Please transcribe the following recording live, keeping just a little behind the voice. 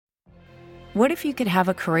What if you could have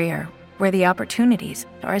a career where the opportunities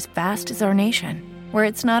are as vast as our nation, where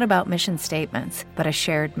it's not about mission statements, but a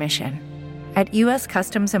shared mission? At U.S.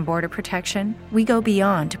 Customs and Border Protection, we go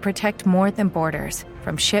beyond to protect more than borders.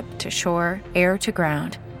 From ship to shore, air to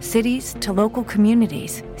ground, cities to local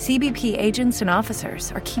communities, CBP agents and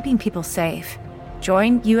officers are keeping people safe.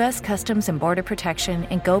 Join U.S. Customs and Border Protection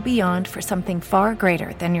and go beyond for something far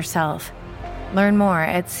greater than yourself. Learn more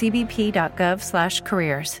at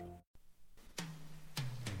cbp.gov/careers.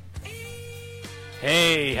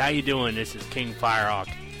 Hey, how you doing? This is King Firehawk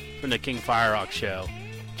from the King Firehawk Show.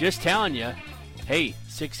 Just telling you, hey,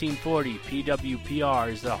 1640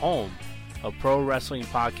 PWPR is the home of Pro Wrestling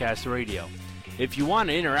Podcast Radio. If you want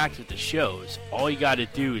to interact with the shows, all you got to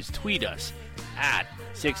do is tweet us at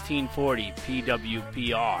 1640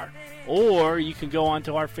 PWPR, or you can go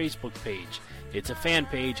onto our Facebook page. It's a fan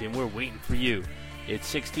page, and we're waiting for you.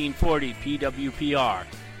 It's 1640 PWPR,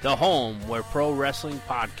 the home where Pro Wrestling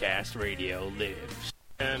Podcast Radio lives.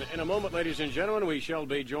 And in a moment, ladies and gentlemen, we shall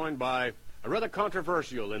be joined by a rather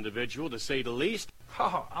controversial individual, to say the least.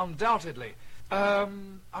 Oh, undoubtedly.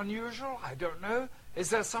 Unusual? I don't know. Is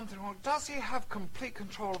there something wrong? Does he have complete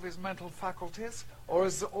control of his mental faculties? Or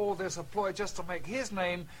is all this a ploy just to make his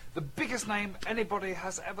name the biggest name anybody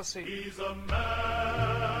has ever seen? He's a man,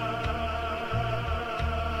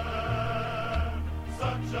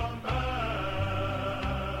 such a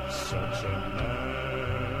man, such a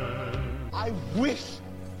man. I wish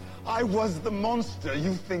I was the monster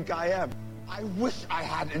you think I am. I wish I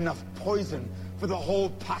had enough poison for the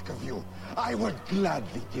whole pack of you. I would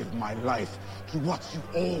gladly give my life to watch you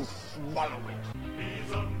all swallow it. He's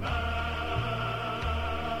a man,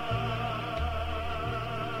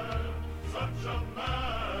 such a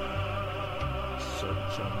man,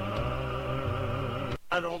 such a man.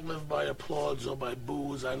 I don't live by applause or by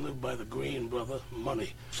boos. I live by the green, brother,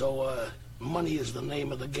 money. So, money is the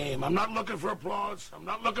name of the game. I'm not looking for applause. I'm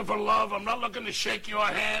not looking for love. I'm not looking to shake your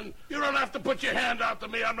hand. You don't have to put your hand out to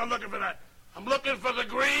me. I'm not looking for that. I'm looking for the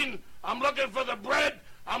green. I'm looking for the bread.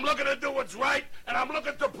 I'm looking to do what's right, and I'm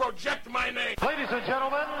looking to project my name. Ladies and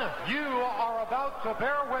gentlemen, you are about to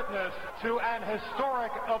bear witness to an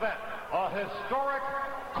historic event, a historic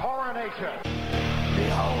coronation.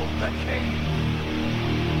 Behold the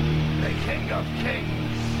King of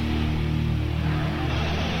Kings.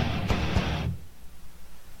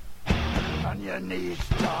 On your knees,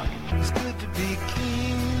 dog. It's good to be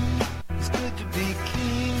king. It's good to be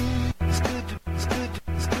king. It's good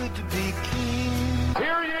to be king.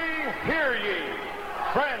 Hear ye,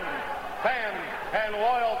 friends, fans, and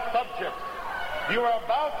loyal subjects. You are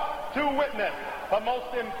about to witness the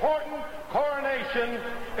most important coronation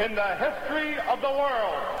in the history of the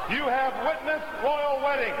world. You have witnessed royal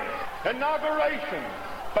weddings, inaugurations,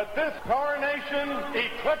 but this coronation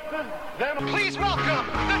eclipses them. Please welcome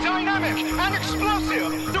the dynamic and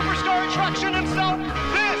explosive superstar attraction himself.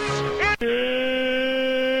 This is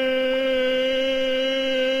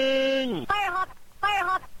Firehawk,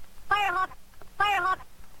 Firehawk, Firehawk, Firehawk,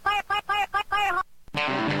 Firehawk.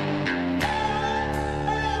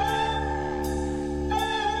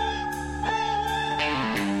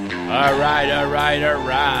 All right.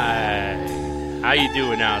 How you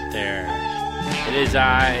doing out there? It is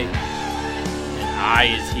I, and I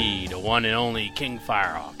is he, the one and only King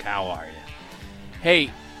Firehawk. How are you?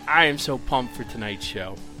 Hey, I am so pumped for tonight's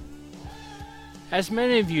show. As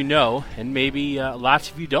many of you know, and maybe lots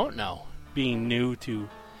of you don't know, being new to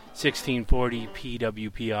 1640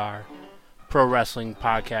 PWPR, Pro Wrestling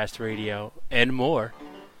Podcast Radio, and more,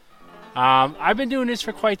 I've been doing this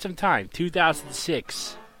for quite some time.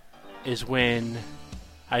 2006 is when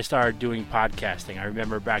I started doing podcasting. I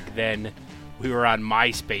remember back then we were on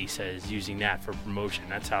MySpace as using that for promotion.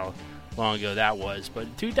 That's how long ago that was. But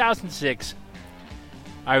in 2006,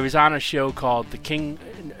 I was on a show called the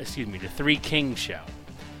Three Kings Show.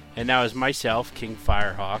 And that was myself, King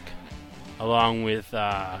Firehawk, along with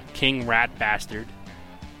King Rat Bastard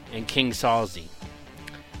and King Salzy.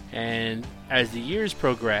 And as the years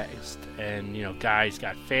progressed and, guys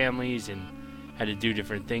got families and had to do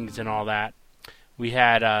different things and all that, we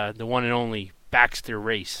had the one and only Baxter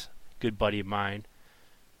Race, good buddy of mine,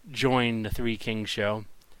 join the Three Kings Show.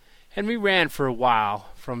 And we ran for a while,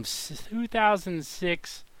 from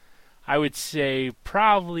 2006, I would say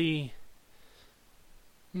probably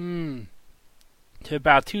to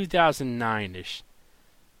about 2009-ish.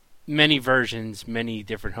 Many versions, many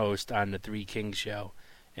different hosts on the Three Kings Show.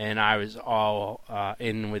 And I was all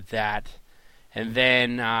in with that. And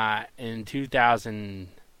then in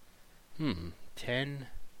 2010,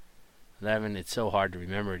 11, it's so hard to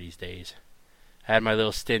remember these days. I had my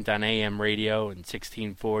little stint on AM radio in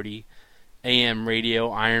 1640. AM radio,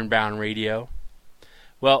 Ironbound Radio.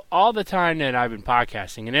 Well, all the time that I've been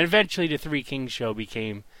podcasting, and then eventually the Three Kings Show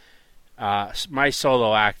became my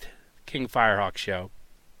solo act, King Firehawk Show.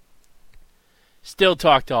 Still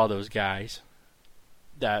talk to all those guys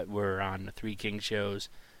that were on the Three Kings shows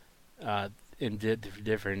in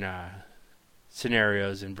different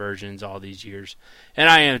scenarios and versions all these years. And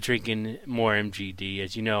I am drinking more MGD.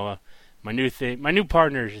 As you know, my new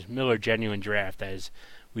partner is Miller Genuine Draft as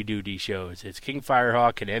we do these shows. It's King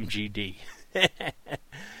Firehawk and MGD.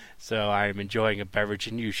 So I am enjoying a beverage,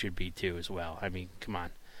 and you should be too as well. I mean, come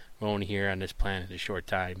on. We're only here on this planet a short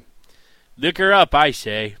time. Liquor up, I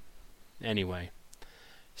say. Anyway.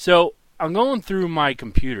 So I'm going through my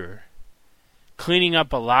computer, cleaning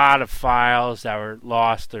up a lot of files that were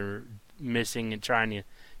lost or missing and trying to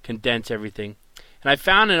condense everything. And I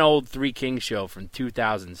found an old Three Kings show from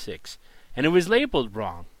 2006, and it was labeled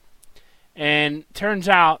wrong. And turns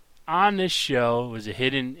out on this show was a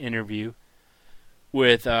hidden interview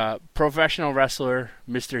with professional wrestler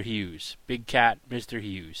Mr.Hughes, Big Cat Mr.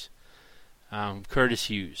 Hughes, Curtis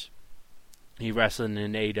Hughes. He wrestled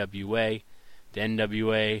in the AWA, the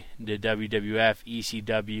NWA, the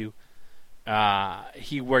WWF, ECW.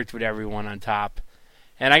 He worked with everyone on top.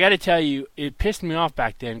 And I got to tell you, it pissed me off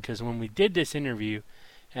back then because when we did this interview,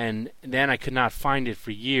 and then I could not find it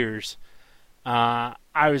for years, I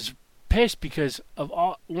was pissed because of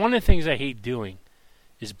one of the things I hate doing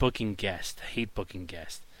is booking guests. I hate booking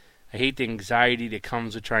guests. I hate the anxiety that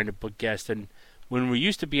comes with trying to book guests. And when we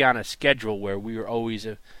used to be on a schedule where we were always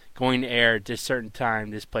going to air at this certain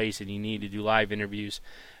time, this place, and you need to do live interviews,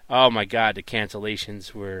 oh my God, the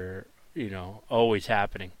cancellations were, always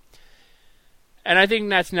happening. And I think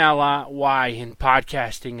that's now why in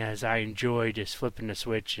podcasting, as I enjoy just flipping the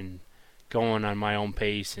switch and going on my own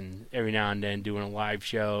pace and every now and then doing a live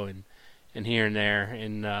show and here and there.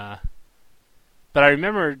 And but I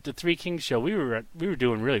remember the Three Kings show, we were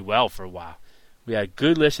doing really well for a while. We had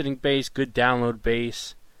good listening base, good download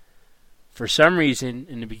base. For some reason,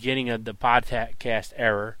 in the beginning of the podcast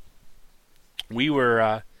era, we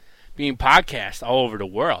were being podcast all over the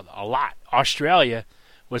world, a lot. Australia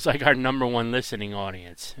was like our number one listening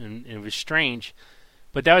audience, and it was strange,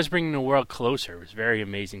 but that was bringing the world closer. It was a very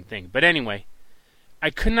amazing thing. But anyway, I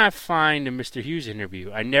could not find a Mr. Hughes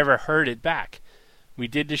interview. I never heard it back. We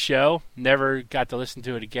did the show, never got to listen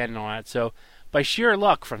to it again and all that. So by sheer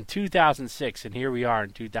luck from 2006, and here we are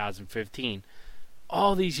in 2015,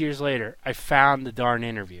 all these years later, I found the darn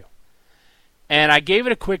interview. And I gave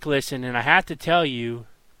it a quick listen, and I have to tell you,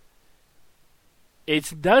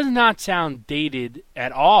 it does not sound dated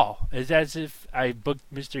at all. It's as if I booked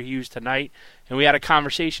Mr. Hughes tonight, and we had a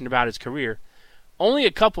conversation about his career. Only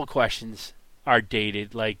a couple questions are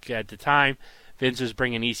dated. Like at the time, Vince was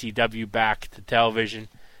bringing ECW back to television,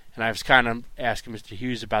 and I was kind of asking Mr.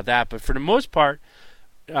 Hughes about that. But for the most part,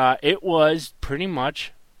 it was pretty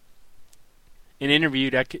much an interview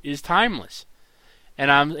that is timeless. And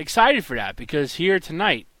I'm excited for that because here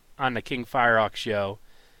tonight on the King Firehawk Show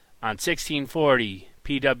on 1640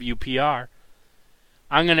 PWPR,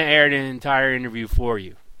 I'm going to air the entire interview for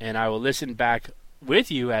you. And I will listen back with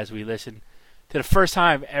you as we listen to the first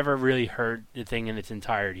time I've ever really heard the thing in its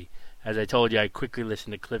entirety. As I told you, I quickly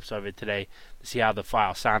listened to clips of it today to see how the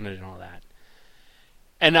file sounded and all that.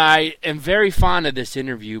 And I am very fond of this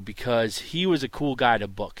interview because he was a cool guy to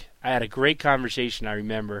book. I had a great conversation, I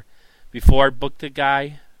remember. Before I booked the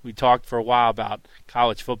guy, we talked for a while about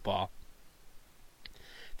college football.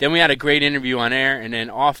 Then we had a great interview on air, and then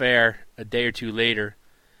off air, a day or two later,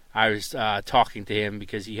 I was talking to him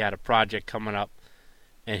because he had a project coming up,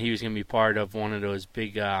 and he was going to be part of one of those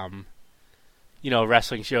big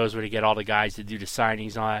wrestling shows where they get all the guys to do the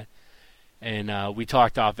signings and all that. And we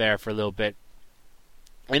talked off air for a little bit.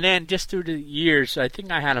 And then just through the years, I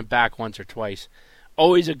think I had him back once or twice.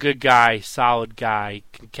 Always a good guy, solid guy,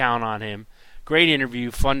 can count on him. Great interview,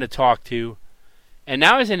 fun to talk to. And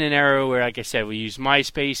now is in an era where, like I said, we use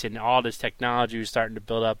MySpace and all this technology was starting to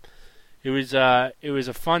build up. It was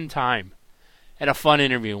a fun time and a fun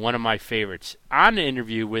interview, one of my favorites. On the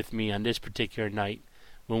interview with me on this particular night,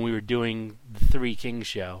 when we were doing the Three Kings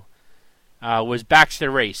show, was Baxter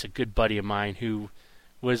Race, a good buddy of mine who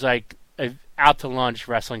was like a out to lunch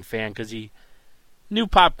wrestling fan because he knew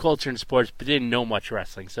pop culture and sports but didn't know much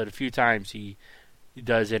wrestling. So the few times he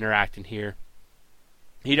does interact in here,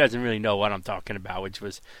 he doesn't really know what I'm talking about, which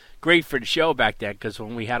was great for the show back then because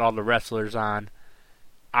when we had all the wrestlers on,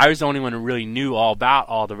 I was the only one who really knew all about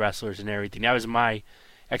all the wrestlers and everything. That was my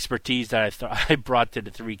expertise that I brought to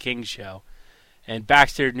the Three Kings show. And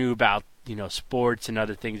Baxter knew about, sports and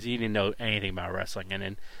other things. He didn't know anything about wrestling. And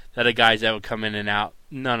then the other guys that would come in and out,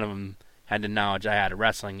 none of them had the knowledge I had of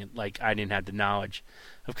wrestling, like I didn't have the knowledge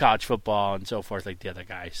of college football and so forth like the other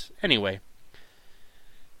guys. Anyway,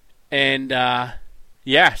 and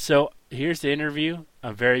so here's the interview.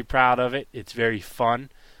 I'm very proud of it. It's very fun.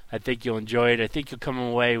 I think you'll enjoy it. I think you'll come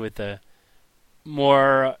away with a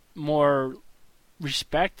more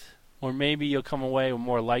respect, or maybe you'll come away with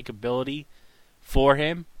more likability for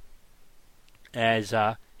him, as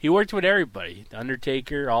he worked with everybody, The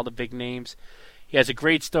Undertaker, all the big names. He has a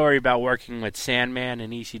great story about working with Sandman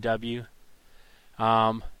in ECW.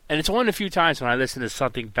 And it's one of the few times when I listen to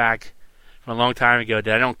something back from a long time ago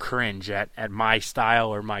that I don't cringe at my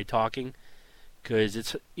style or my talking, because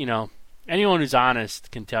it's, anyone who's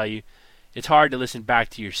honest can tell you it's hard to listen back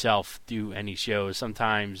to yourself do any shows.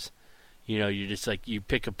 Sometimes, you're just like, you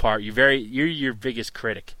pick apart. You're your biggest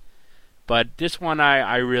critic. But this one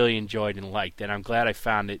I really enjoyed and liked, and I'm glad I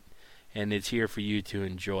found it, and it's here for you to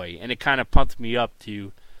enjoy. And it kind of pumped me up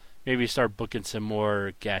to maybe start booking some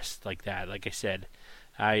more guests like that. Like I said,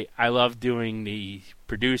 I love doing the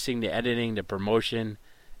producing, the editing, the promotion,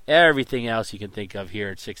 everything else you can think of here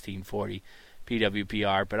at 1640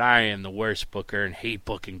 PWPR, but I am the worst booker and hate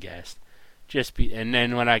booking guests. And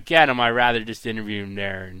then when I get them, I'd rather just interview them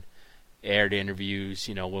there and air the interviews,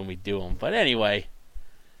 when we do them. But anyway,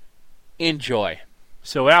 enjoy.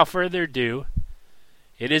 So without further ado,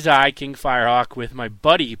 it is I, King Firehawk, with my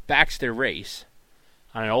buddy Baxter Race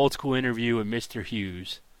on an old school interview with Mr.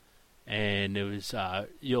 Hughes. And it was,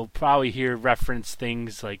 you'll probably hear reference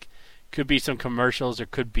things like, could be some commercials or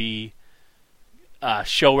could be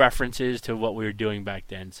show references to what we were doing back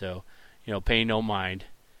then. So, pay no mind.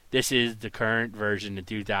 This is the current version in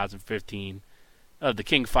 2015 of the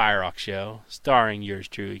King Firehawk Show, starring yours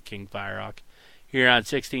truly, King Firehawk, here on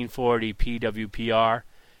 1640 PWPR.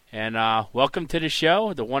 And welcome to the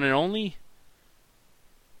show, the one and only,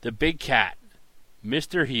 the big cat,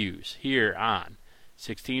 Mr. Hughes, here on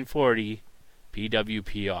 1640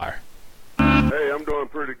 PWPR. Hey, I'm doing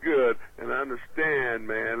pretty good, and I understand,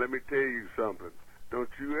 man. Let me tell you something. Don't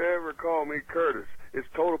you ever call me Curtis. It's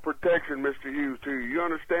total protection, Mr. Hughes, to you. You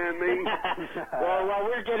understand me? Well,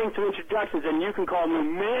 we're getting to introductions, and you can call me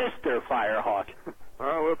Mr. Firehawk.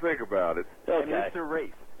 Oh, we'll think about it. Okay. And Mr.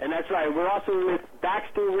 Race. And that's right. We're also with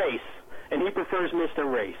Baxter Race, and he prefers Mr.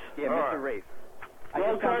 Race. Yeah, Mr. Race. I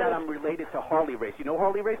just found out I'm related to Harley Race. You know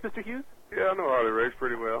Harley Race, Mr. Hughes? Yeah, I know Harley Race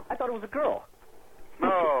pretty well. I thought it was a girl. No,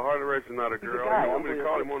 Harley Race is not a girl. Guy. You want me to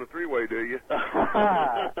call him on the three-way, do you?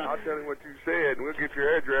 I'll tell him what you said, and we'll get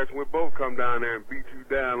your address, and we'll both come down there and beat you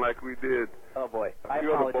down like we did Oh, boy. a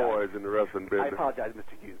few other boys in the wrestling I business. apologize,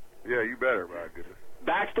 Mr. Hughes. Yeah, you better, my goodness.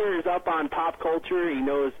 Baxter is up on pop culture. He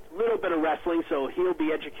knows a little bit of wrestling, so he'll be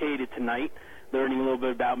educated tonight, learning a little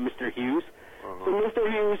bit about Mr. Hughes. So, Mr.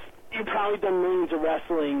 Hughes, you've probably done millions of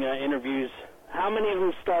wrestling interviews. How many of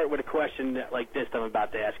them start with a question like this I'm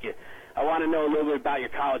about to ask you? I want to know a little bit about your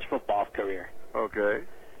college football career. Okay.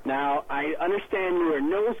 Now, I understand you were a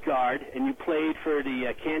nose guard, and you played for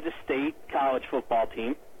the Kansas State college football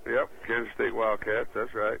team. Yep, Kansas State Wildcats,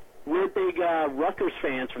 that's right. We're big Rutgers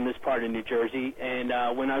fans from this part of New Jersey, and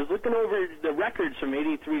when I was looking over the records from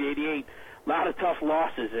 83 to 88, a lot of tough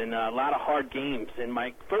losses and a lot of hard games. And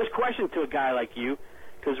my first question to a guy like you,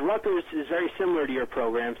 because Rutgers is very similar to your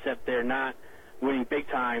program, except they're not winning big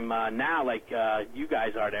time now like you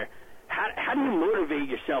guys are there. How do you motivate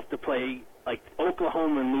yourself to play like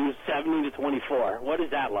Oklahoma and lose 70-24? What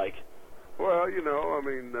is that like? Well,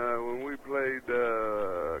 when we played,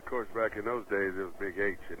 of course, back in those days, it was Big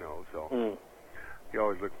H, so you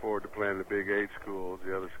always look forward to playing the Big 8 schools.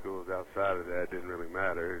 The other schools outside of that didn't really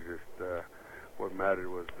matter. It was just what mattered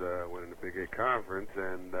was winning the Big 8 conference,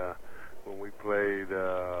 and when we played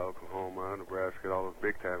Oklahoma, Nebraska, all those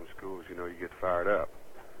big-time schools, you get fired up.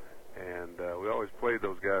 And we always played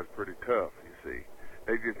those guys pretty tough, you see.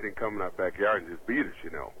 They just didn't come in our backyard and just beat us,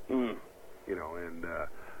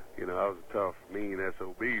 I was a tough, mean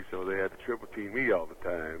SOB, so they had to triple team me all the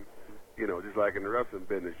time. Just like in the wrestling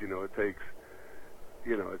business, it takes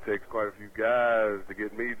quite a few guys to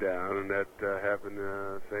get me down, and that happened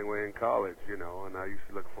the same way in college, and I used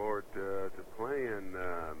to look forward to playing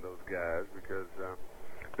those guys because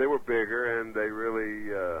they were bigger, and they really,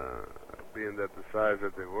 being that the size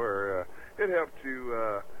that they were, it helped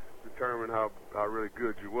you determine how really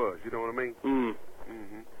good you was, you know what I mean?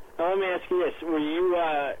 Mm-hmm. Now, let me ask you this. Were you,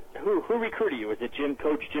 who recruited you? Was it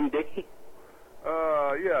Coach Jim Dickey?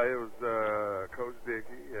 Yeah, it was Coach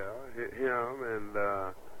Dickey, yeah, him and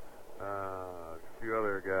a few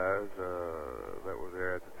other guys that were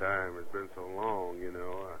there at the time. It's been so long,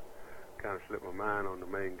 I kind of slipped my mind on the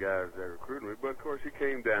main guys that recruited me. But, of course, he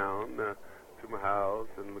came down to my house,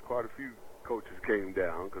 and quite a few coaches came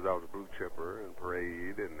down because I was a blue chipper and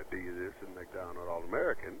parade and Adidas and McDonald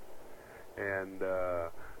All-American. And,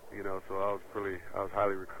 so I was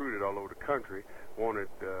highly recruited all over the country,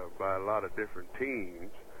 wanted by a lot of different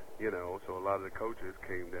teams, so a lot of the coaches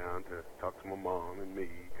came down to talk to my mom and me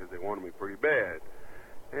because they wanted me pretty bad.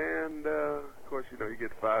 And, of course, you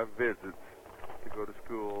get 5 visits to go to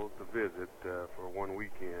school to visit for one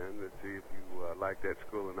weekend to see if you like that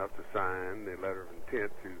school enough to sign the letter of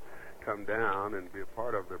intent to come down and be a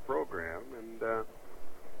part of their program. And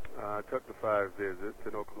I took the 5 visits,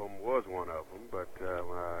 and Oklahoma was one of them. But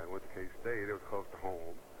when I went to K-State, it was close to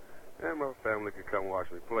home, and my family could come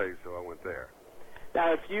watch me play, so I went there.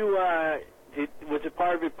 Now, if you was it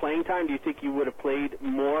part of your playing time? Do you think you would have played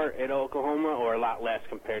more at Oklahoma or a lot less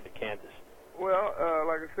compared to Kansas? Well,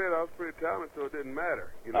 like I said, I was pretty talented, so it didn't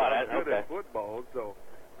matter. I was good at football, so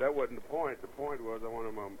that wasn't the point. The point was I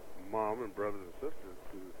wanted my mom and brothers and sisters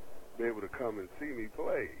to be able to come and see me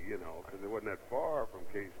play, because it wasn't that far from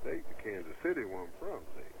K-State to Kansas City, where I'm from,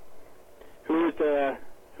 see. Who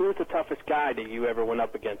was the toughest guy that you ever went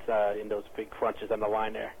up against in those big crunches on the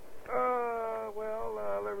line there?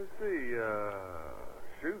 Let me see.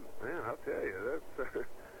 Shoot, man, I'll tell you,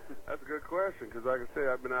 that's a good question, because like I say,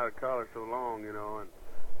 I've been out of college so long, and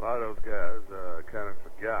a lot of those guys kind of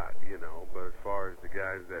forgot, but as far as the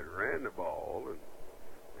guys that ran the ball and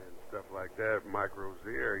stuff like that, Mike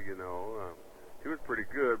Rozier, he was pretty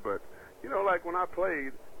good, but, like when I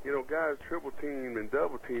played, guys triple team and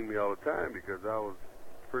double team me all the time because I was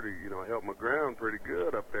pretty, held my ground pretty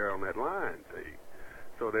good up there on that line, see.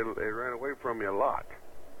 So they ran away from me a lot,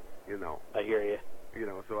 I hear you.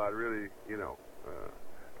 So I really,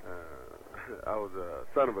 I was a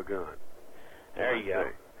son of a gun. There you go.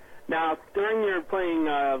 Now, during your playing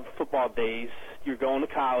football days, you're going to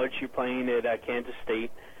college, you're playing at Kansas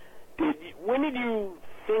State. When did you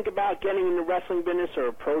think about getting in the wrestling business or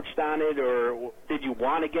approached on it, or did you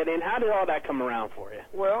want to get in? How did all that come around for you?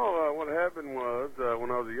 Well, what happened was when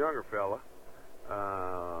I was a younger fella,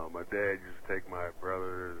 my dad used to take my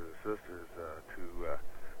brothers and sisters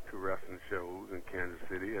to wrestling shows in Kansas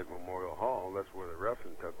City at Memorial Hall. That's where the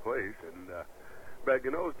wrestling took place. And back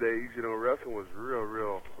in those days, wrestling was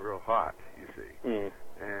real hot, you see.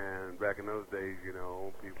 And back in those days,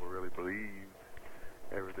 people really believed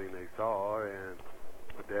everything they saw. And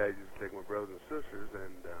my dad used to take my brothers and sisters,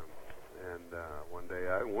 and one day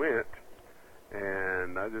I went,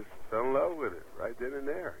 and I just fell in love with it right then and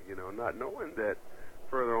there, not knowing that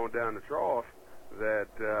further on down the trough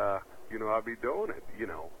that, I'd be doing it,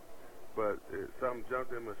 But something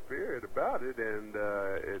jumped in my spirit about it, and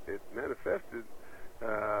it manifested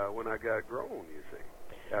when I got grown, you see.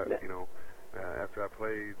 After I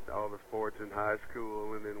played all the sports in high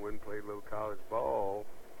school and then went and played little college ball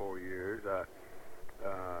 4 years,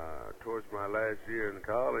 towards my last year in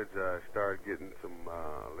college, I started getting some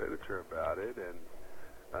literature about it and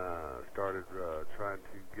started trying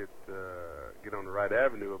to get on the right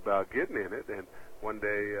avenue about getting in it. And one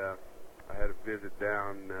day I had a visit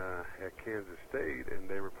down at Kansas State, and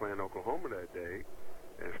they were playing Oklahoma that day.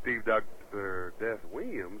 And Steve Dr. Death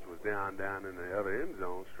Williams was down in the other end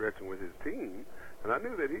zone stretching with his team. And I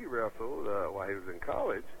knew that he wrestled while he was in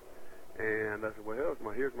college. And I said,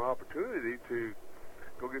 well, here's my opportunity to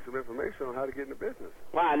go get some information on how to get into business.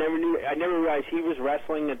 Wow, I never realized he was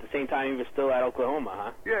wrestling at the same time he was still at Oklahoma,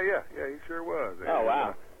 huh? Yeah, he sure was. Oh,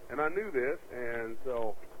 wow. And I knew this, and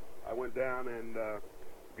so I went down and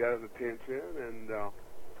got his attention and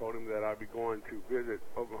told him that I'd be going to visit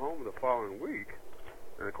Oklahoma the following week.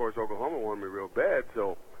 And, of course, Oklahoma wanted me real bad,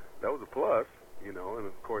 so that was a plus, and,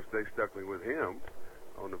 of course, they stuck me with him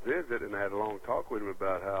on the visit, and I had a long talk with him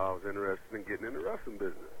about how I was interested in getting in the wrestling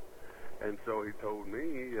business. And so he told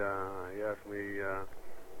me, he asked me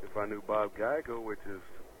if I knew Bob Geico, which is,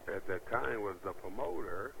 at that time, was the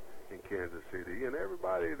promoter in Kansas City. And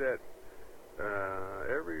everybody that,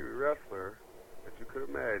 every wrestler that you could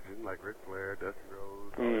imagine, like Ric Flair, Dusty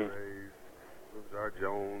Rhodes, Reyes, Art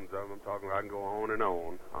Jones, I can go on and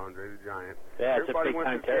on, Andre the Giant. Yeah, everybody it's a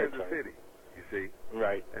went to territory. Kansas City, you see.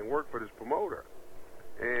 Right. And worked for this promoter.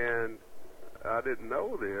 And I didn't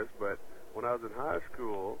know this, but when I was in high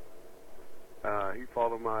school, he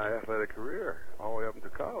followed my athletic career all the way up into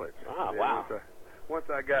college. Oh, wow. Once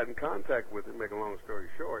I got in contact with him, make a long story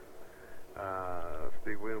short,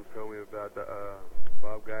 Steve Williams told me about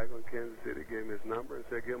Bob Geico in Kansas City, gave me his number and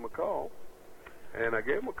said, give him a call. And I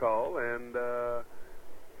gave him a call, and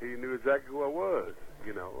he knew exactly who I was,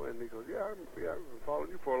 And he goes, I've been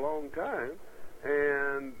following you for a long time.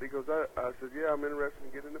 And he goes, I said, I'm interested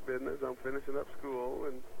in getting into business. I'm finishing up school.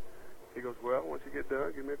 And he goes, well, once you get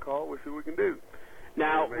done, give me a call. We'll see what we can do.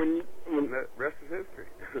 Now, when that rest is history.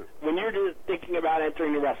 When you're just thinking about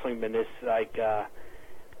entering the wrestling business, like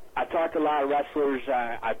I talk to a lot of wrestlers.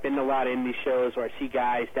 I've been to a lot of indie shows where I see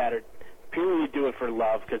guys that are purely do it for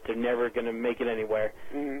love because they're never going to make it anywhere.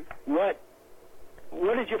 Mm-hmm.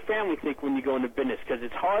 What does your family think when you go into business? Because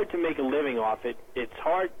it's hard to make a living off it. It's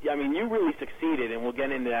hard. I mean, you really succeeded, and we'll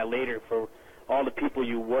get into that later for all the people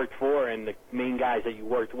you worked for and the main guys that you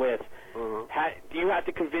worked with. Do you have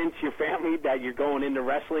to convince your family that you're going into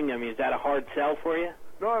wrestling? I mean, is that a hard sell for you?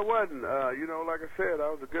 No, it wasn't. Like I said, I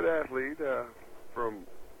was a good athlete from,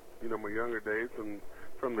 my younger days,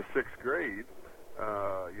 from the 6th grade.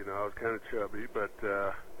 I was kind of chubby, but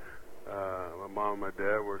my mom and my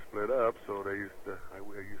dad were split up, so I used to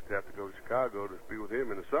have to go to Chicago to be with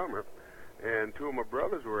him in the summer. And 2 of my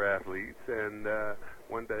brothers were athletes, and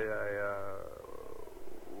one day I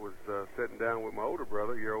was sitting down with my older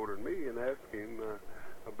brother, a year older than me, and asked him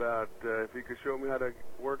about if he could show me how to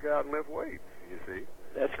work out and lift weights, you see.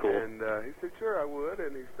 That's cool. And he said, sure, I would,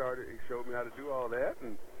 and he showed me how to do all that,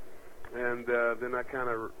 and then I kind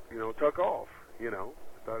of, took off,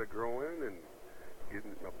 started growing, and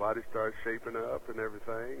my body started shaping up and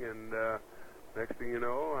everything, and next thing you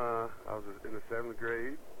know, I was in the 7th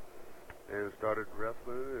grade, and started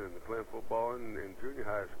wrestling and playing football in junior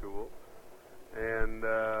high school. And,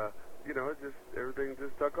 everything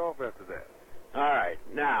just took off after that. All right.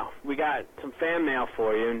 Now, we got some fan mail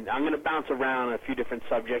for you, and I'm going to bounce around on a few different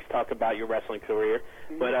subjects, talk about your wrestling career.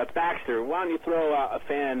 Mm-hmm. But, Baxter, why don't you throw a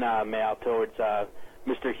fan mail towards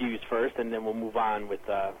Mr. Hughes first, and then we'll move on with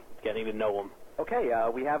getting to know him. Okay.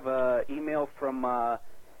 We have an email from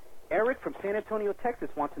Eric from San Antonio, Texas,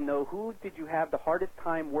 wants to know, who did you have the hardest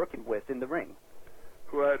time working with in the ring?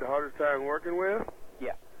 Who I had the hardest time working with?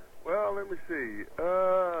 Yeah. Well, let me see.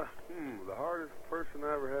 The hardest person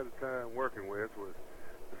I ever had a time working with was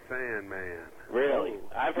the Sandman. Really?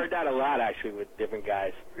 I've heard that a lot, actually, with different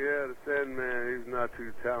guys. Yeah, the Sandman, he's not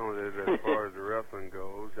too talented as far as the wrestling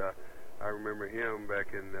goes. I remember him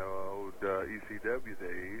back in the old ECW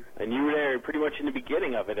days. And you were there pretty much in the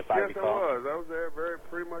beginning of it, if I recall. Yes, I was. I was there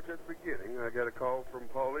pretty much at the beginning. I got a call from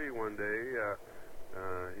Paulie one day.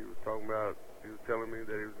 He was telling me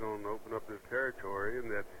that he was going to open up this territory and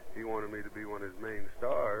that he wanted me to be one of his main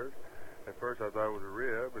stars. At first I thought it was a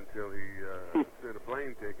rib until he sent a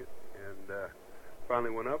plane ticket, and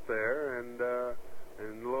finally went up there, and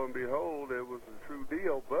lo and behold, it was a true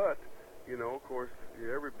deal. But, of course,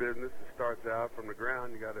 every business starts out from the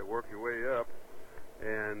ground. You got to work your way up.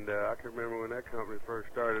 And I can remember when that company first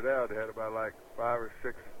started out, they had about like 5 or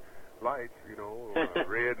 6 lights,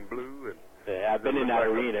 red and blue. And yeah, I've been in that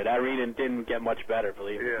arena. That arena didn't get much better,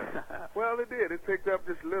 believe me. Yeah. Well, it did. It picked up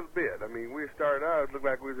just a little bit. I mean, we started out, it looked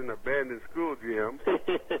like we was in an abandoned school gym.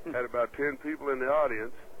 Had about 10 people in the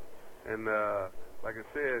audience. And like I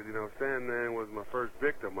said, Sandman was my first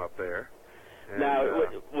victim up there. And, now,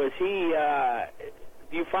 was he,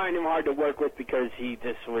 do you find him hard to work with because he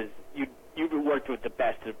just was, you worked with the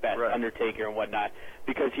best of the best, right, Undertaker and whatnot,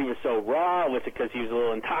 because he was so raw? Was it because he was a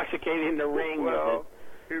little intoxicated in the ring? Well,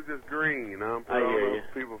 he was just green. I'm for all those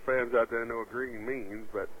people, fans out there know what green means,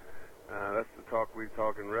 but that's the talk we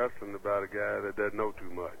talk in wrestling about a guy that doesn't know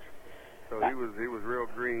too much. So he was real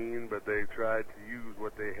green, but they tried to use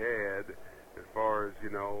what they had as far as,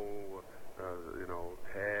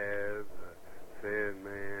 Taz,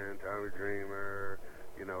 Sandman, Tommy Dreamer,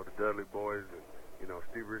 the Dudley Boys, and,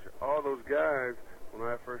 Steve Richards. All those guys, when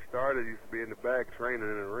I first started, used to be in the back training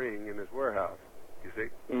in a ring in this warehouse, you see?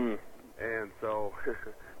 Mm. And so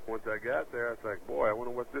once I got there, I was like, boy, I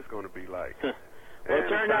wonder what this is going to be like. Well, it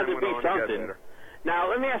turned out to be something. Now,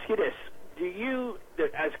 let me ask you this.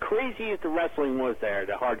 As crazy as the wrestling was there,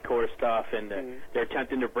 the hardcore stuff, and they're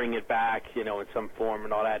attempting to bring it back, in some form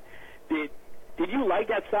and all that, did you like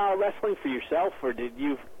that style of wrestling for yourself, or did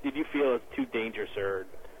you feel it's too dangerous or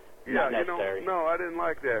not necessary? No, I didn't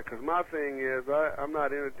like that, because my thing is I'm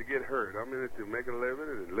not in it to get hurt. I'm in it to make a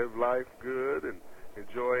living and live life good and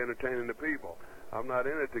enjoy entertaining the people. I'm not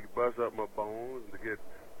in it to bust up my bones and to get,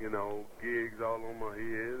 gigs all on my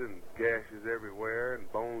head and gashes everywhere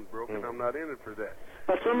and bones broken. I'm not in it for that.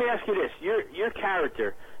 But let me ask you this. Your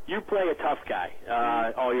character, you play a tough guy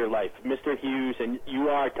all your life, Mr. Hughes, and you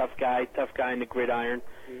are a tough guy in the gridiron.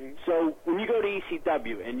 Mm-hmm. So when you go to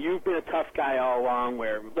ECW, and you've been a tough guy all along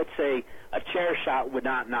where, let's say, a chair shot would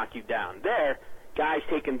not knock you down. There, guys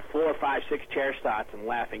taking 4, 5, 6 chair shots and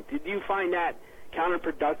laughing. Did you find that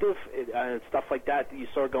counterproductive, stuff like that you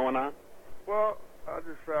saw going on? Well, I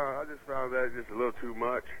just found that just a little too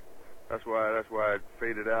much. That's why it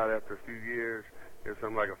faded out after a few years. There's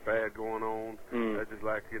something like a fad going on. That's just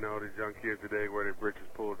like, these young kids today wear their britches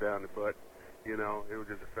pulled down the butt. You know, it was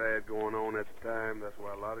just a fad going on at the time. That's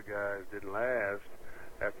why a lot of guys didn't last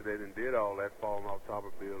after they did all that, falling off top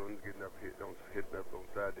of buildings, hitting up on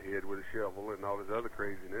side the head with a shovel and all this other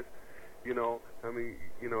craziness. You know, I mean,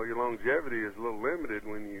 you know, your longevity is a little limited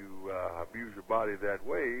when you abuse your body that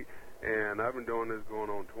way. And I've been doing this going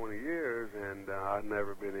on 20 years, and I've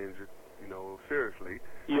never been injured, you know, seriously.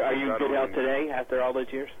 Are you good out today after all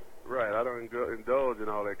those years? Right. I don't indulge in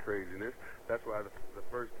all that craziness. That's why the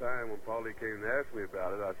first time when Paulie came to ask me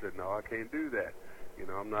about it, I said, no, I can't do that. You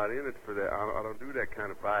know, I'm not in it for that. I don't do that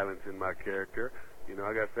kind of violence in my character. You know,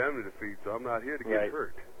 I got family to feed, so I'm not here to get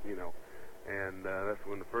hurt, you know. And that's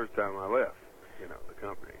when the first time I left, you know, the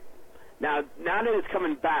company. Now that it's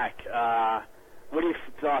coming back, what are your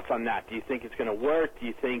thoughts on that? Do you think it's going to work? Do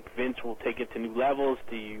you think Vince will take it to new levels?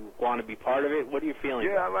 Do you want to be part of it? What are you feeling?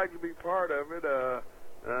 Yeah, I'd like to be part of it.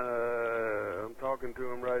 I'm talking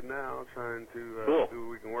to him right now, trying to see what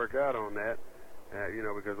we can work out on that. You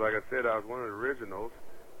know, because like I said, I was one of the originals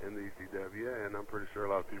in the ECW, and I'm pretty sure a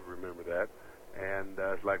lot of people remember that. And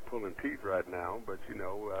it's like pulling teeth right now, but, you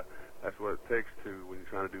know, that's what it takes when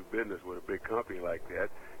you're trying to do business with a big company like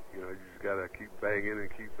that. You know, you just got to keep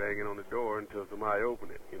banging on the door until somebody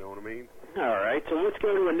open it. You know what I mean? All right, so let's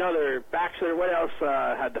go to another. Baxter, what else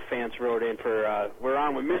had the fans wrote in for? We're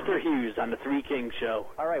on with Mr. Hughes on the Three Kings Show.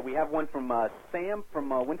 All right, we have one from Sam from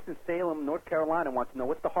Winston-Salem, North Carolina, wants to know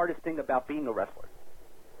what's the hardest thing about being a wrestler?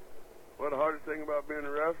 Well, the hardest thing about being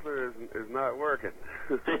a wrestler is not working.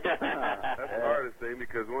 That's the hardest thing,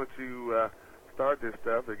 because once you start this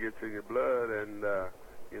stuff, it gets in your blood, and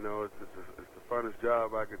you know, it's the funnest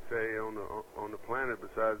job I could say on the planet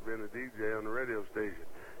besides being a DJ on the radio station.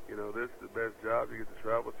 You know, this is the best job. You get to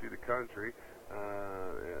travel, see the country.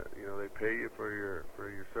 You know, they pay you for your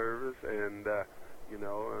service, and you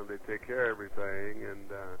know, they take care of everything, and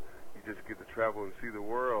you just get to travel and see the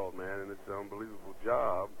world, man. And it's an unbelievable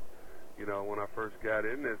job. You know, when I first got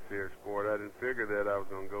in this here sport, I didn't figure that I was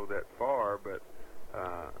going to go that far, but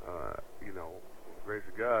you know, grace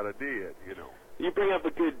of God, I did. You know. You bring up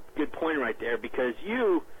a good point right there, because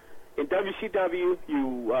you, in WCW, you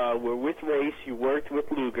were with Race, you worked with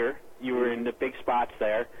Luger, you were in the big spots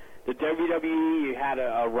there. The WWE, you had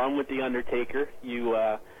a run with The Undertaker. You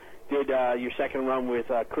did your second run with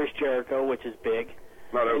Chris Jericho, which is big.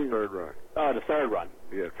 No, that was the third run. Oh, the third run.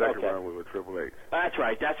 Yeah, second run was with Triple H. That's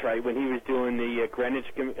right, when he was doing the Greenwich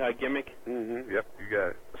gimmick. Mm-hmm, yep, you got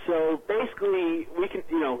it. So basically, we can,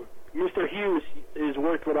 you know, Mr. Hughes has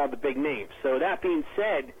worked with all the big names. So that being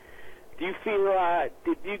said, do you feel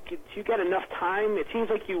did you get enough time? It seems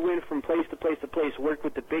like you went from place to place to place, worked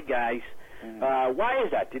with the big guys. Mm-hmm. Why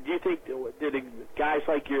is that? Did you think did the guys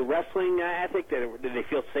like your wrestling ethic? Did they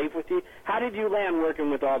feel safe with you? How did you land working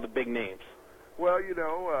with all the big names? Well, you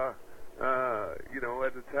know,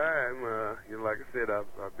 at the time, you know, like I said,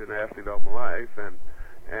 I've been an athlete all my life, and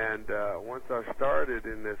once I started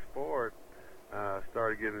in this sport,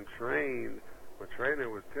 started getting trained. My trainer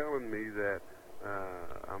was telling me that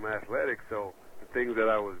I'm athletic, so the things that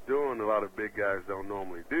I was doing, a lot of big guys don't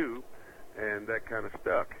normally do, and that kind of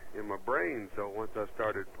stuck in my brain. So once I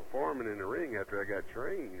started performing in the ring after I got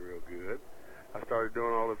trained real good, I started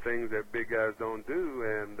doing all the things that big guys don't do,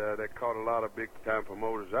 and that caught a lot of big-time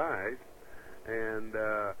promoters' eyes. And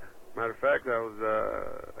matter of fact,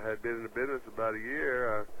 I had been in the business about a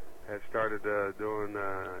year. I had started doing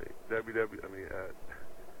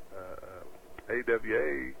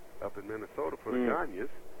AWA up in Minnesota for the Ganyas.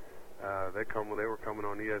 They were coming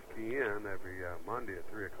on ESPN every Monday at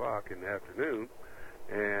 3 o'clock in the afternoon,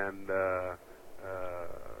 and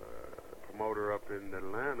promoter up in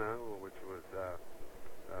Atlanta, which was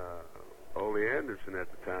Ole Anderson at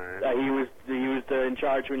the time. He was in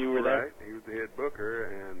charge when you were there? Right. He was the head booker,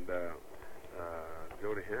 and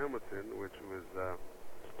Jody Hamilton, which was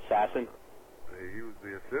Assassin. He was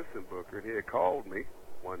the assistant booker, and he had called me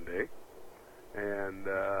one day and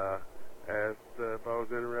asked if I was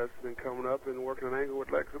interested in coming up and working an angle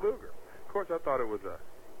with Lex Luger. Of course, I thought it was a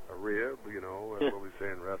rib, you know, that's what we say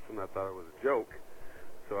in wrestling. I thought it was a joke.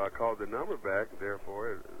 So I called the number back,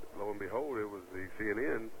 therefore, lo and behold, it was the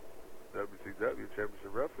CNN WCW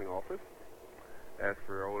Championship Wrestling office. Asked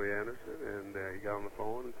for Ole Anderson, and he got on the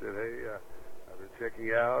phone and said, hey, I've been checking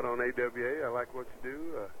you out on AWA. I like what you do.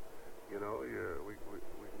 You know, we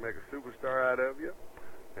can make a superstar out of you.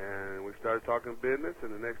 And we started talking business,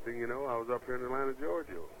 and the next thing you know, I was up here in Atlanta,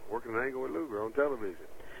 Georgia, working an angle with Luger on television.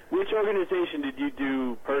 Which organization did you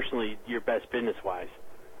do personally your best business-wise?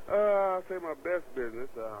 I'd say my best business,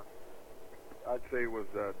 I'd say was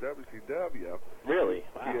WCW. Really?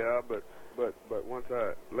 Wow. Yeah, but once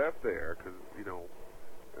I left there, because, you know,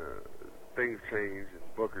 things change and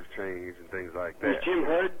bookers change and things like Was that. Jim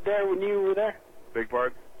Hurd there when you were there? Big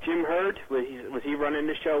part? Jim Hurd? Was he running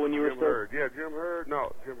the show when you were Jim still? Hurd. Yeah, Jim Hurd.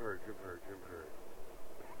 No, Jim Hurd.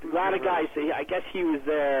 A lot of guys say, I guess he was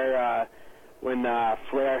there when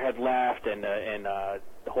Flair had left and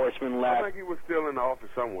the Horseman left. I think he was still in the office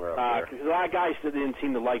somewhere up there. Because a lot of guys didn't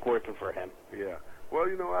seem to like working for him. Yeah. Well,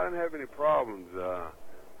 you know, I didn't have any problems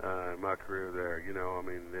in my career there. You know, I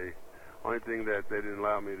mean, the only thing that they didn't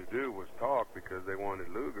allow me to do was talk because they wanted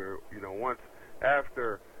Luger. You know, once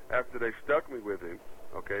after they stuck me with him,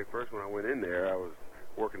 okay, first when I went in there, I was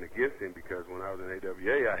working against him because when I was in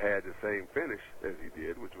AWA, I had the same finish as he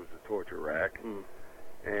did, which was the torture rack.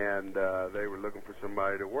 And they were looking for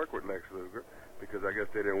somebody to work with Lex Luger because I guess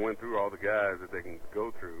they didn't went through all the guys that they can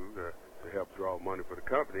go through to help draw money for the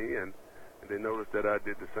company. And they noticed that I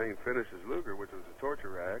did the same finish as Luger, which was the torture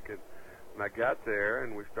rack. And when I got there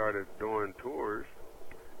and we started doing tours,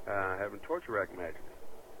 having torture rack matches.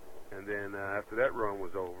 And then after that run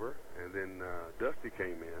was over, and then Dusty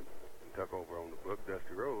came in and took over on the book,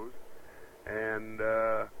 Dusty Rose. And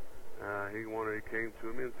he came to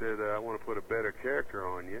me and said, I want to put a better character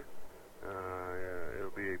on you.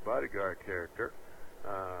 It'll be a bodyguard character,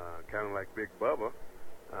 kind of like Big Bubba,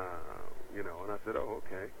 you know. And I said, oh,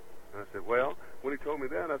 okay. And I said, well, when he told me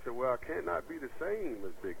that, I said, well, I cannot be the same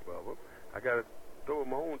as Big Bubba. I got to throw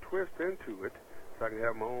my own twist into it so I can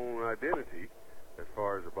have my own identity as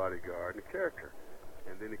far as the bodyguard and the character.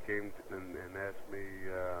 And then he came and asked me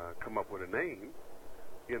come up with a name,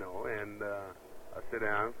 you know, and I sat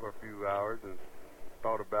down for a few hours and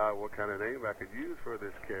thought about what kind of name I could use for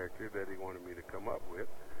this character that he wanted me to come up with.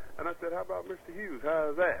 And I said, how about Mr. Hughes?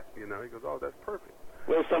 How is that? You know, he goes, oh, that's perfect.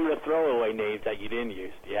 What are some of the throwaway names that you didn't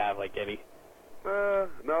use? Do you have, like, any? No,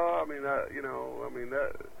 I mean, that's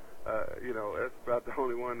about the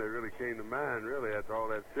only one that really came to mind, really, after all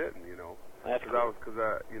that sitting, you know. Because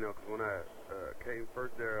when I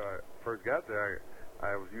first got there,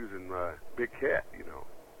 I was using Big Cat, you know.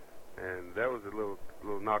 And that was a little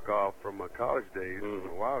knockoff from my college days from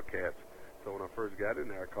the Wildcats. So when I first got in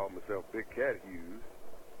there, I called myself Big Cat Hughes,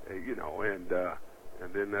 you know, and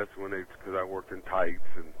then that's when because I worked in tights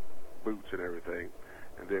and boots and everything.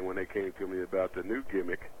 And then when they came to me about the new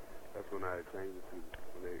gimmick, that's when I changed it to,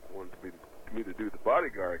 when they wanted me to do the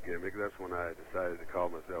bodyguard gimmick, that's when I decided to call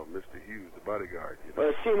myself Mr. Hughes, the bodyguard. You know? Well,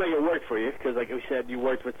 it seemed like it worked for you because, like we said, you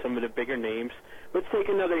worked with some of the bigger names. Let's take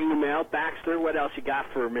another email. Baxter, what else you got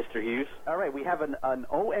for Mr. Hughes? All right, we have an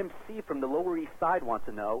OMC from the Lower East Side wants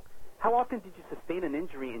to know, how often did you sustain an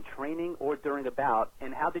injury in training or during a bout,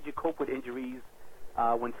 and how did you cope with injuries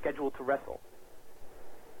when scheduled to wrestle?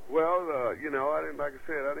 Well, you know, I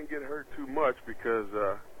didn't get hurt too much because,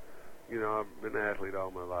 you know, I've been an athlete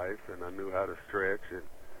all my life, and I knew how to stretch,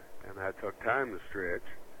 and I took time to stretch.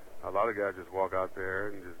 A lot of guys just walk out there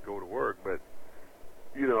and just go to work, but,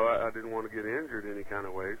 you know, I didn't want to get injured any kind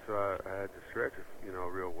of way, so I had to stretch, you know,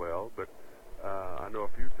 real well. But I know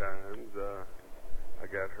a few times I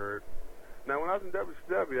got hurt. Now, when I was in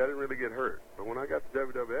WCW, I didn't really get hurt, but when I got to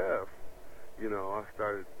WWF, you know, I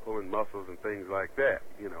started pulling muscles and things like that,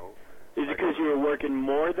 you know. Is it because you were working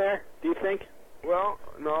more there, do you think? Well,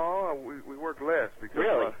 no, we worked less. Because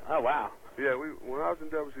really? Oh, wow. Yeah, when I was in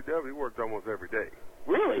WCW, we worked almost every day.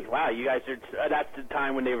 Really? Wow, you guys are, that's the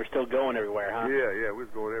time when they were still going everywhere, huh? Yeah, we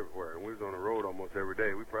was going everywhere, and we was on the road almost every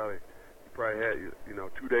day. We probably had, you know,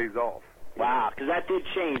 2 days off. Wow, because that did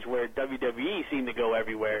change where WWE seemed to go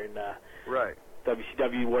everywhere, and right.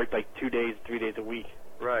 WCW worked like 2 days, 3 days a week.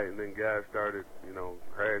 Right, and then guys started, you know,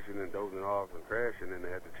 crashing and dozing off and crashing, and they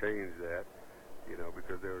had to change that, you know,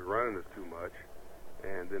 because they were running us too much.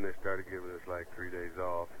 And then they started giving us like 3 days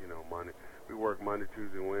off, you know, Monday. We work Monday,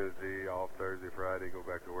 Tuesday, Wednesday, off Thursday, Friday, go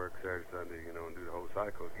back to work Saturday, Sunday, you know, and do the whole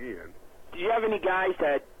cycle again. Do you have any guys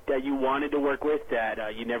that you wanted to work with that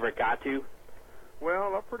you never got to?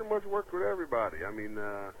 Well, I pretty much worked with everybody. I mean,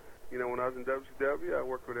 you know, when I was in WCW, I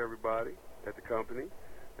worked with everybody at the company.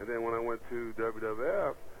 And then when I went to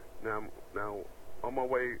WWF, now on my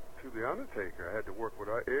way to The Undertaker, I had to work with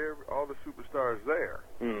all the superstars there.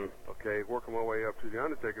 Okay, working my way up to The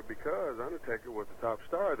Undertaker because Undertaker was the top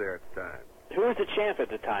star there at the time. Who was the champ at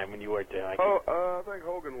the time when you worked there? I think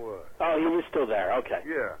Hogan was. Oh, he was still there. Okay.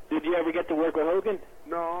 Yeah. Did you ever get to work with Hogan?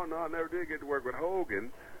 No, I never did get to work with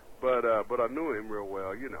Hogan, but I knew him real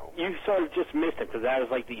well, you know. You sort of just missed him because that was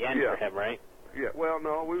like the end for him, right? Yeah. Well,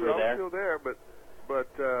 no, we were still there, but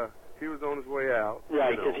he was on his way out.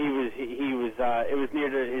 Right, because he was. It was near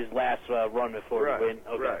to his last run before he went.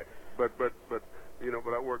 Okay. Right. But you know,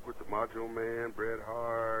 I worked with the Macho Man, Bret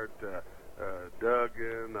Hart,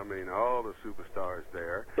 Duggan, I mean, all the superstars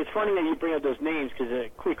there. It's funny that you bring up those names because a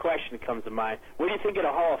quick question comes to mind. What do you think of the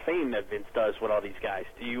Hall of Fame that Vince does with all these guys?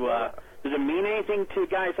 Does it mean anything to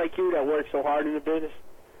guys like you that work so hard in the business?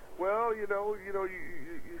 Well, you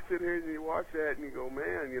sit here and you watch that and you go,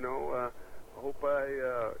 man, I hope I,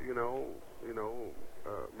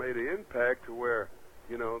 made an impact to where,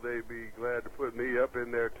 they'd be glad to put me up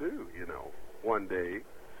in there too, one day.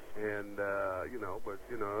 And, but,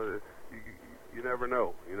 you never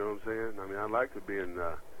know, you know what I'm saying? I mean, I'd like to be in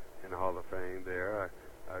the Hall of Fame there.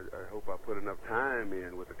 I hope I put enough time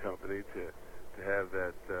in with the company to have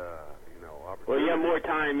that, opportunity. Well, you have more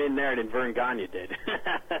time in there than Vern Gagne did.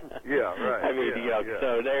 Yeah, right. I mean,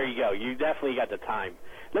 so there you go. You definitely got the time.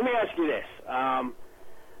 Let me ask you this. I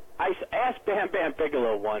asked Bam Bam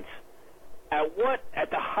Bigelow once, at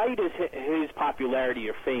the height of his popularity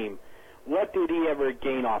or fame, what did he ever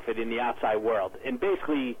gain off it in the outside world? And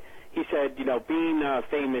basically, he said, being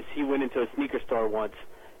famous, he went into a sneaker store once,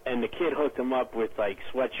 and the kid hooked him up with, like,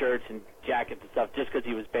 sweatshirts and jackets and stuff just because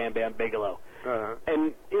he was Bam Bam Bigelow. Uh-huh.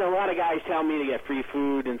 And, a lot of guys tell me to get free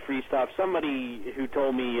food and free stuff. Somebody who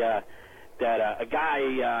told me that a guy,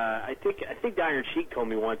 I think the Iron Sheik told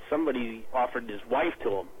me once, somebody offered his wife to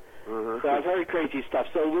him. Uh-huh. So very crazy stuff.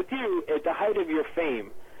 So with you, at the height of your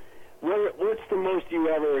fame, what's the most you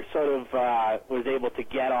ever sort of was able to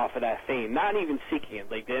get off of that fame? Not even seeking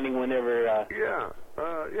it. Like, did anyone ever... I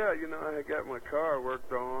had got my car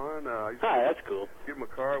worked on. That's cool. Get my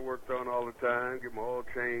car worked on all the time, get my oil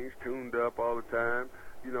changed, tuned up all the time.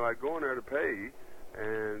 I'd go in there to pay,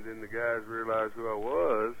 and then the guys realized who I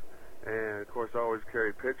was. And, of course, I always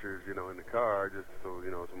carry pictures, in the car, just so,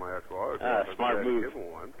 somebody asked for autograph. Smart move. Give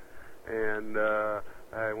them one. And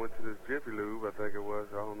I went to this Jiffy Lube, I think it was.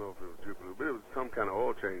 I don't know if it was Jiffy Lube, but it was some kind of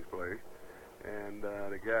oil change place. And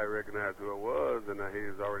the guy recognized who I was, and he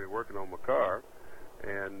was already working on my car.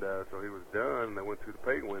 And so he was done, and I went through the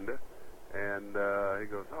pay window. And he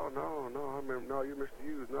goes, oh, no, I remember, no, you're Mr.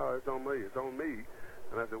 Hughes. No, it's on me.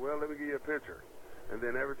 And I said, well, let me give you a picture. And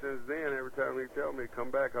then ever since then, every time he tell me,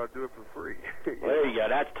 come back, I'll do it for free. Well, there you go.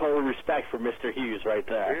 That's total respect for Mr. Hughes right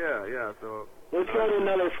there. Yeah. So let's go to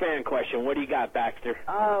another fan question. What do you got, Baxter?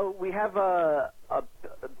 We have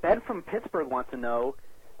Ben from Pittsburgh wants to know,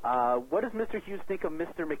 what does Mr. Hughes think of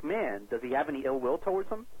Mr. McMahon? Does he have any ill will towards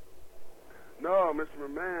him? No, Mr.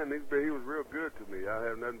 McMahon, he was real good to me. I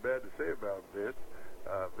have nothing bad to say about Vince.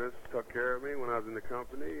 Vince took care of me when I was in the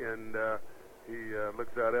company, and he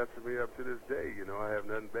looks out after me up to this day. I have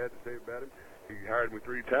nothing bad to say about him. He hired me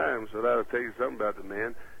 3 times, so that'll tell you something about the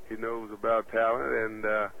man. He knows about talent, and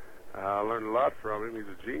I learned a lot from him. He's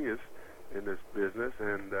a genius in this business,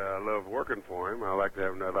 and I love working for him. I like to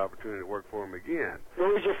have another opportunity to work for him again.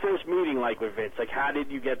 What was your first meeting like with Vince? Like, how did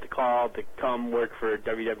you get the call to come work for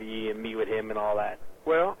WWE and meet with him and all that?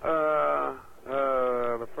 Well,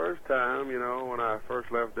 the first time, when I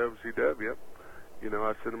first left WCW,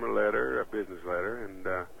 I sent him a business letter, and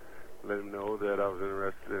let him know that I was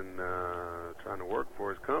interested in trying to work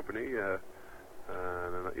for his company.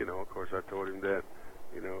 And, of course, I told him that,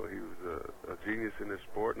 he was a genius in this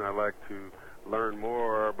sport, and I'd like to learn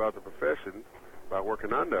more about the profession by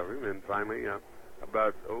working under him. And finally,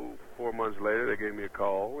 about 4 months later, they gave me a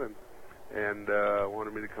call and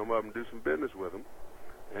wanted me to come up and do some business with them.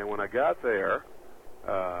 And when I got there,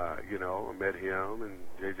 I met him and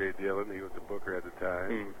J.J. Dillon. He was the booker at the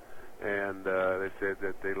time. And they said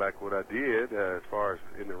that they liked what I did as far as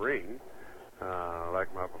in the ring,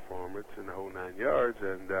 liked my performance in the whole 9 yards,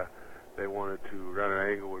 and they wanted to run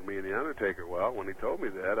an angle with me and The Undertaker. Well, when he told me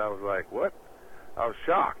that, I was like, what? I was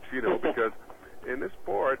shocked, because in this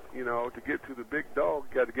sport, to get to the big dog,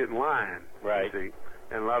 you got to get in line. Right. You see?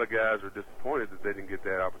 And a lot of guys were disappointed that they didn't get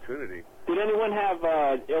that opportunity. Did anyone have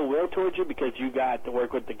ill will towards you because you got to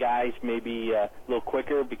work with the guys maybe a little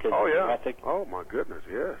quicker because of your ethic? Oh, my goodness,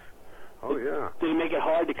 yes. Oh, yeah. Did it make it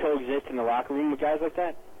hard to coexist in the locker room with guys like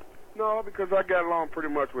that? No, because I got along pretty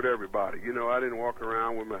much with everybody. I didn't walk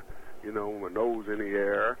around with my my nose in the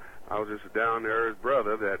air. I was just a down-there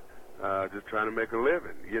brother that just trying to make a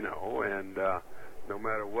living, and no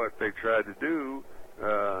matter what they tried to do,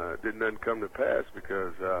 didn't nothing come to pass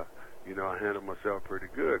because, I handled myself pretty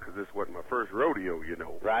good because this wasn't my first rodeo,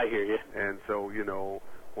 Right, I hear you. And so,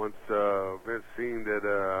 once Vince seen that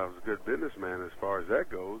I was a good businessman as far as that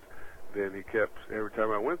goes, then he kept, every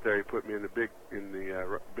time I went there, he put me in the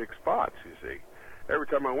big spots, you see. Every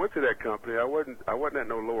time I went to that company, I wasn't at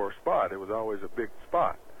no lower spot. It was always a big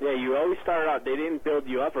spot. Yeah, you always started out, they didn't build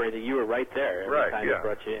you up or anything. You were right there every time they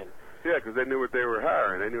brought you in. Yeah, because they knew what they were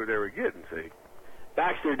hiring. They knew what they were getting, see.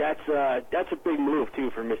 Baxter, that's a big move, too,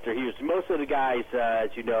 for Mr. Hughes. Most of the guys, as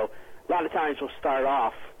you know, a lot of times will start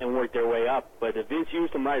off and work their way up, but Vince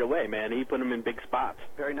used them right away, man. He put them in big spots.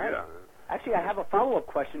 Very nice. Yeah. Actually, I have a follow-up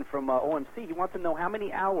question from OMC. He wants to know how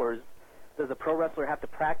many hours does a pro wrestler have to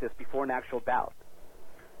practice before an actual bout?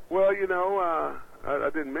 Well, you know, I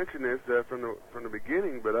didn't mention this from the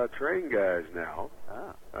beginning, but I train guys now.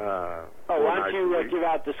 Why don't you give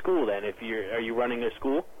out the school then? Are you running a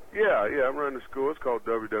school? Yeah, I'm running a school. It's called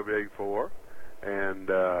WWA4, and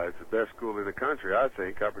it's the best school in the country, I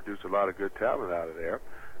think. I produce a lot of good talent out of there.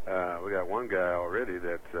 We got one guy already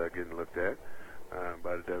that's getting looked at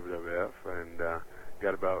by the WWF, and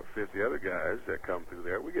got about 50 other guys that come through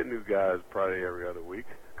there. We get new guys probably every other week,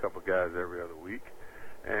 a couple guys every other week,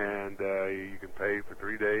 and you can pay for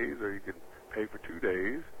 3 days or you can pay for 2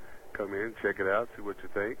 days. Come in, check it out, see what you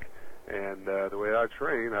think. And the way I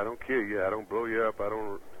train, I don't kill you, I don't blow you up, I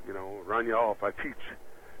don't, run you off. I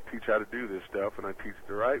teach how to do this stuff, and I teach it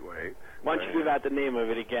the right way. Why don't you give out the name of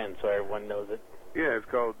it again so everyone knows it? Yeah, it's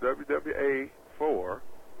called WWA4.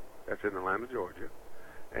 That's in Atlanta, Georgia.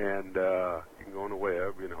 And you can go on the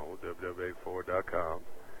web, WWA4.com,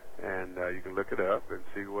 and you can look it up and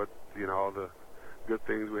see what, all the good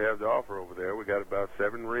things we have to offer over there. We got about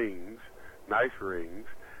 7 rings, nice rings.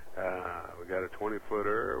 We got a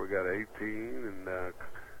 20-footer, we got 18, and a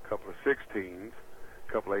couple of 16s,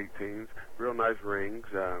 a couple of 18s. Real nice rings.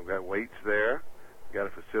 We got weights there. We got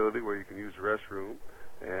a facility where you can use the restroom.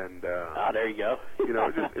 And there you go.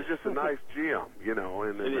 It's just a nice gym, and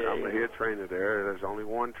I'm the head trainer there. There's only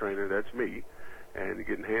one trainer, that's me. And you're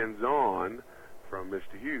getting hands-on from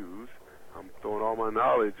Mr. Hughes. I'm throwing all my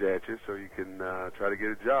knowledge at you so you can try to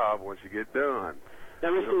get a job once you get done. Now,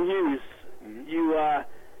 Mr. Hughes,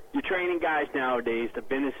 you're training guys nowadays. The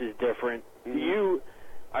business is different. Mm-hmm.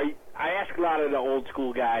 I ask a lot of the old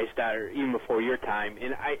school guys that are even before your time,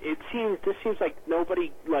 and this seems like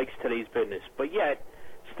nobody likes today's business, but yet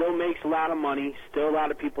still makes a lot of money. Still a lot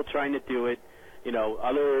of people trying to do it.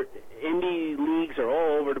 Other indie leagues are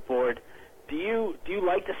all over the board. Do you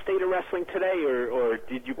like the state of wrestling today, or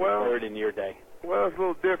did you prefer it in your day? Well, it's a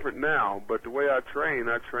little different now, but the way I train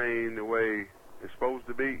the way it's supposed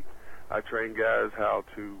to be. I train guys how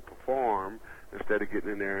to perform instead of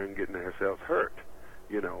getting in there and getting themselves hurt.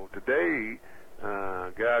 Today,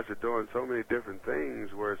 guys are doing so many different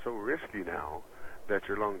things where it's so risky now that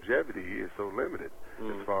your longevity is so limited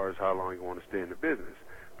as far as how long you want to stay in the business,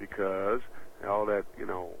 because all that,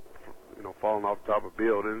 falling off the top of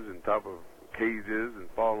buildings and top of cages and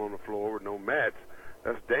falling on the floor with no mats,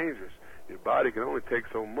 that's dangerous. Your body can only take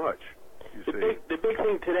so much, The big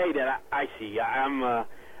thing today that I see,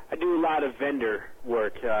 I do a lot of vendor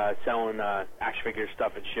work, selling action figure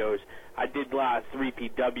stuff at shows. I did a lot of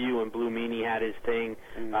 3PW, and Blue Meanie had his thing.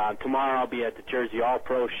 Tomorrow I'll be at the Jersey All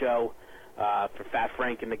Pro show for Fat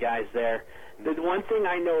Frank and the guys there. The one thing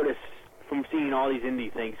I noticed from seeing all these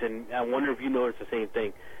indie things, and I wonder if you notice the same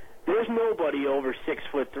thing, there's nobody over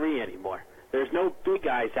 6'3" anymore. There's no big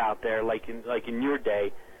guys out there like in your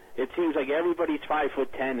day. It seems like everybody's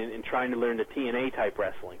 5'10" and trying to learn the TNA type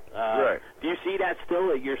wrestling. Right. Do you see that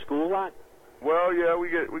still at your school a lot? Well, yeah, we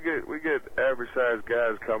get average sized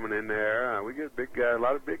guys coming in there. We get big guys. A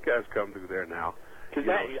lot of big guys come through there now. Because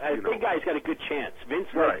big guys got a good chance.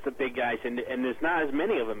 Vince likes the big guys, and there's not as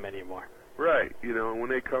many of them anymore. Right. And when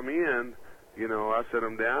they come in, I sit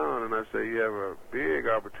them down and I say, you have a big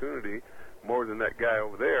opportunity, more than that guy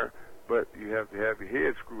over there. But you have to have your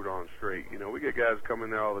head screwed on straight. We get guys coming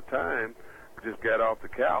there all the time who just got off the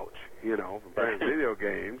couch, from playing video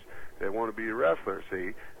games. They want to be a wrestler,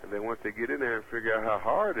 see? And then once they get in there and figure out how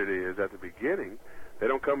hard it is at the beginning, they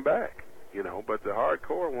don't come back, But the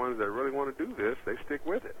hardcore ones that really want to do this, they stick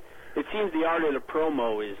with it. It seems the art of the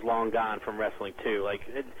promo is long gone from wrestling, too. Like,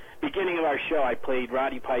 at the beginning of our show, I played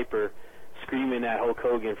Roddy Piper screaming at Hulk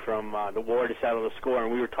Hogan from the War to settle the score,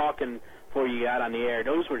 and we were talking before you got on the air.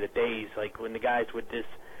 Those were the days, like when the guys would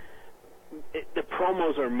the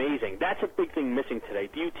promos are amazing. That's a big thing missing today.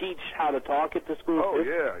 Do you teach how to talk at the school? Oh,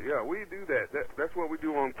 yeah, we do that. That's what we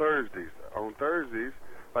do on Thursdays. On Thursdays,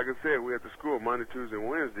 like I said, we at the school Monday, Tuesday, and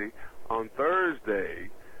Wednesday. On Thursday,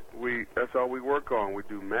 that's all we work on. We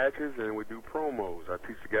do matches and we do promos. I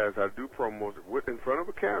teach the guys how to do promos in front of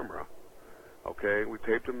a camera. Okay, we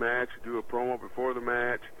tape the match, do a promo before the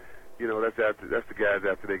match. That's the guys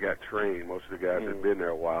after they got trained. Most of the guys that have been there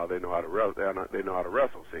a while, they know how to wrestle. They know how to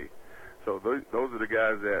wrestle. See, so those are the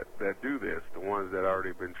guys that do this. The ones that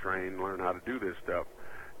already been trained, learn how to do this stuff.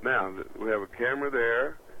 Now we have a camera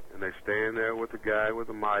there, and they stand there with the guy with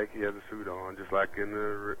the mic. He has a suit on, just like in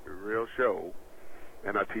the real show.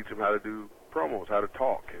 And I teach them how to do promos, how to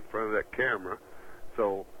talk in front of that camera,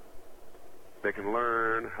 so they can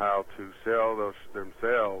learn how to sell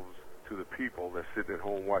themselves to the people that's sitting at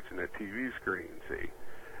home watching that TV screen, see?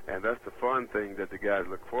 And that's the fun thing that the guys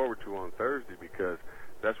look forward to on Thursday, because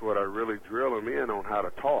that's what I really drill them in on, how to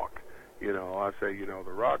talk. You know, I say, you know,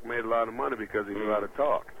 The Rock made a lot of money because he knew how to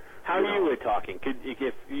talk. How are you at talking?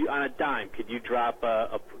 If you, on a dime, could you drop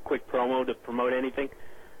a quick promo to promote anything?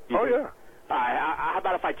 Yeah. All right, how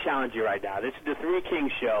about if I challenge you right now? This is the Three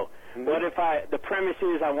Kings show. Mm-hmm. What if the premise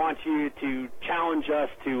is I want you to challenge us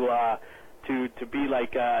to be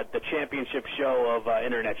like the championship show of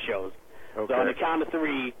internet shows. Okay. So on the count of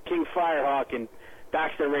three, King Firehawk and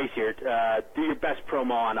Baxter Race here, do your best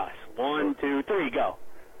promo on us. 1, 2, 3, go.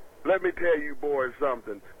 Let me tell you boys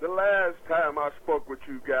something. The last time I spoke with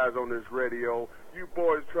you guys on this radio, you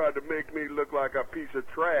boys tried to make me look like a piece of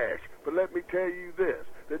trash. But let me tell you this.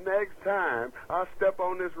 The next time I step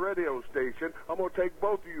on this radio station, I'm going to take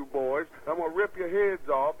both of you boys, I'm going to rip your heads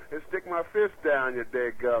off and stick my fist down your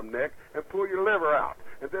dead-gum neck and pull your liver out.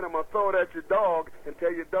 And then I'm going to throw it at your dog and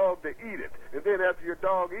tell your dog to eat it. And then after your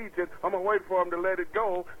dog eats it, I'm going to wait for him to let it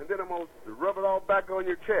go, and then I'm going to rub it all back on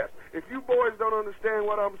your chest. If you boys don't understand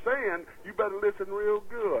what I'm saying, you better listen real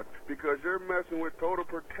good, because you're messing with total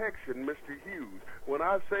protection, Mr. Hughes. When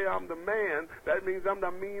I say I'm the man, that means I'm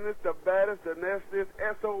the meanest, the baddest, the nastiest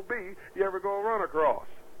SOB you ever going to run across.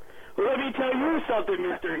 Let me tell you something,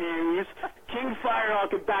 Mr. Hughes. King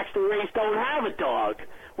Firehawk and Baxter Race don't have a dog.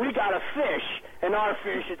 We got a fish, and our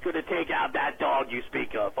fish is going to take out that dog you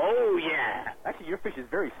speak of. Oh, yeah. Actually, your fish is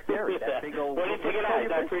very scary. That big old... What do you think of that? Is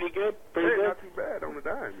that pretty good? Pretty good? Not too bad on the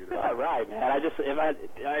dime, you know. All right, man.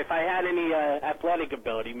 If I had any athletic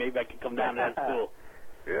ability, maybe I could come down to that school.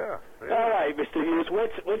 Yeah. All right, Mr. Hughes.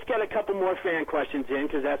 Let's get a couple more fan questions in,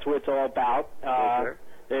 because that's what it's all about. Okay.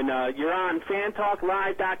 And you're on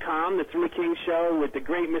FanTalkLive.com, the Three Kings Show with the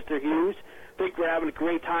great Mr. Hughes. Think we're having a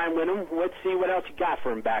great time with him. Let's see what else you got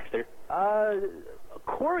for him, Baxter.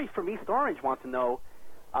 Corey from East Orange wants to know,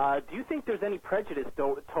 do you think there's any prejudice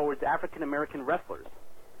towards African-American wrestlers?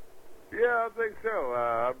 Yeah, I think so.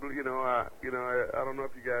 I don't know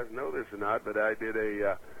if you guys know this or not, but I did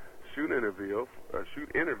a shoot interview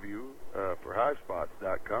for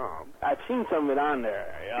HighSpots.com. I've seen some of it on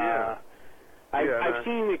there. Yeah. I've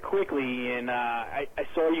seen it quickly, and I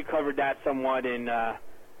saw you covered that somewhat, and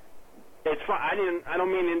it's fun. I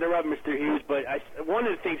don't mean to interrupt, Mr. Hughes, but one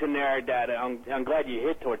of the things in there that I'm glad you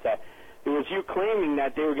hit towards that, it was you claiming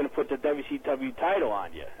that they were going to put the WCW title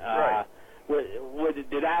on you. Right.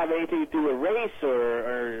 Did that have anything to do with race,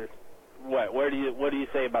 or what? What do you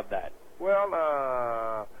say about that?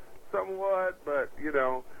 Well, somewhat, but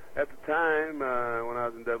at the time when I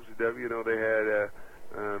was in WCW, they had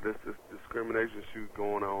this discrimination suit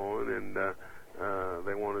going on, and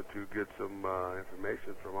they wanted to get some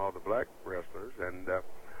information from all the black wrestlers. And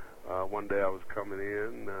one day I was coming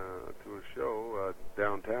in to a show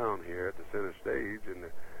downtown here at the center stage, and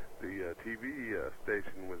the TV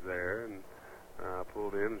station was there, and I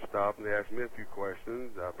pulled in and stopped, and they asked me a few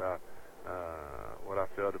questions about what I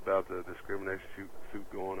felt about the discrimination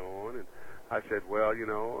suit going on. And I said, well,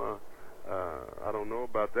 I don't know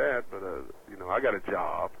about that, but, I got a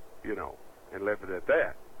job, and left it at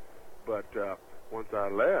that. But once I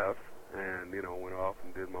left and, went off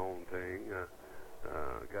and did my own thing,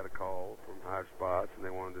 got a call from High Spots, and they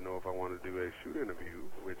wanted to know if I wanted to do a shoot interview,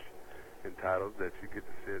 which entitles that you get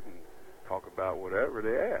to sit and talk about whatever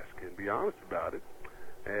they ask and be honest about it.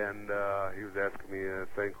 And he was asking me the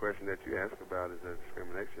same question that you asked about, is there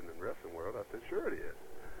discrimination in the wrestling world? I said, sure it is.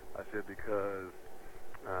 I said, because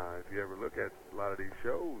if you ever look at a lot of these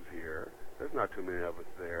shows here, there's not too many of us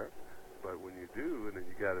there. But when you do, and then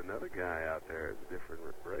you got another guy out there, it's a different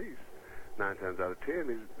race, 9 times out of 10,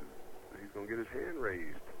 he's going to get his hand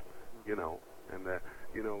raised, And,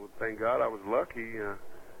 thank God I was lucky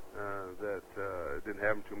that it didn't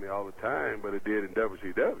happen to me all the time, but it did in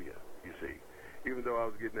WCW, you see. Even though I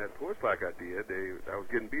was getting that push like I did, I was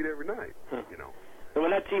getting beat every night,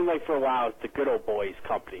 Well, that seemed like for a while it's the Good Old Boys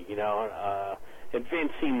company, and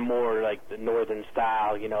Vince seemed more like the Northern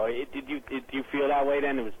style, Did you feel that way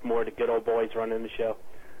then? It was more the Good Old Boys running the show?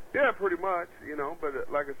 Yeah, pretty much, but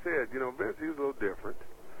like I said, Vince, he was a little different.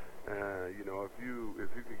 If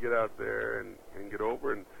you could get out there and get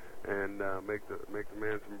over and make the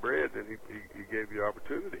man some bread, then he gave you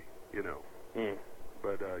opportunity,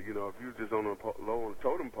 But if you were just on low on the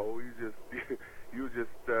totem pole, you were just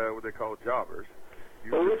what they call jobbers.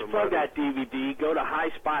 Well, let's plug that DVD. Go to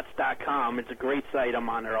highspots.com. It's a great site. I'm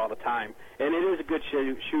on there all the time. And it is a good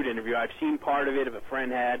shoot interview. I've seen part of it if a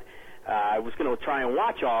friend had. I was going to try and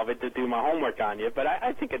watch all of it to do my homework on you, but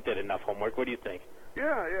I think I did enough homework. What do you think?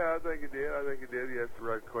 Yeah, I think he did. He asked the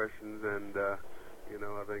right questions, and,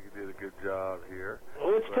 I think he did a good job here.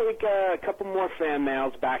 Well, let's take a couple more fan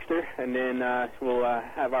mails, Baxter, and then we'll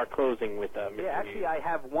have our closing with Mr. Yeah, actually, Hughes. I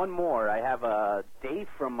have one more. I have Dave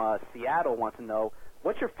from Seattle wants to know,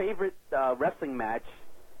 what's your favorite wrestling match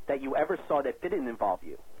that you ever saw that didn't involve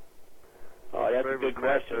you? Oh, that's a good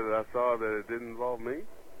question. That I saw that it didn't involve me?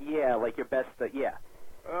 Yeah, like your best, yeah.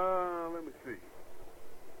 Let me see.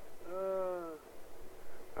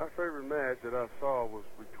 Our favorite match that I saw was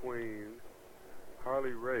between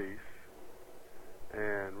Harley Race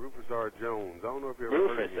and Rufus R. Jones. I don't know if you ever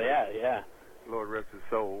heard of him. Yeah. Lord rest his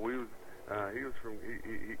soul. He was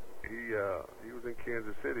in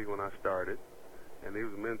Kansas City when I started, and he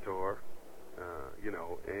was a mentor,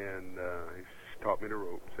 and he taught me the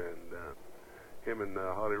ropes, and him and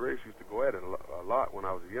Harley Race used to go at it a lot when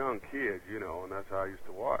I was a young kid, and that's how I used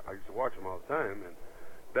to watch. I used to watch him all the time, and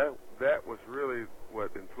that was really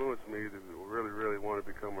what influenced me to really want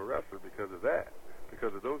to become a wrestler because of that.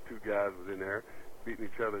 Because of those two guys was in there beating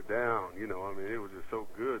each other down, it was just so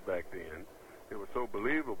good back then. It was so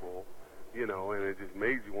believable, and it just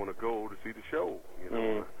made you want to go to see the show,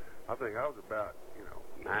 I think I was about,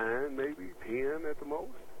 9, maybe 10 at the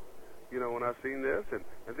most, when I seen this, and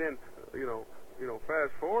then,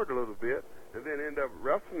 fast forward a little bit, and then end up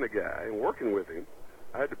wrestling the guy and working with him.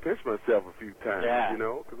 I had to pinch myself a few times,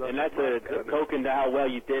 and that's a token to how well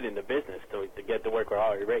you did in the business to get to work with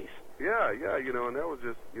Harley Race. Yeah, and that was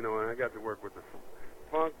just, and I got to work with the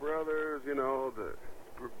Funk Brothers, the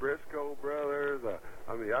Briscoe Brothers.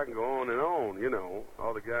 I can go on and on,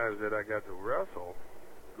 all the guys that I got to wrestle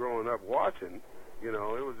growing up watching, it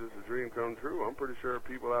was just a dream come true. I'm pretty sure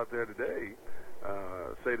people out there today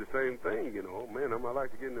say the same thing, man, I'd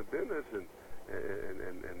like to get in the business and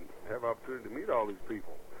have opportunity to meet all these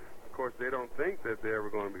people. Of course, they don't think that they're ever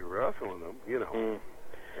going to be wrestling them,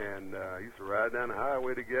 And I used to ride down the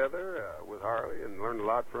highway together with Harley and learned a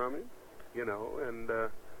lot from him, And,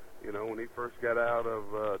 when he first got out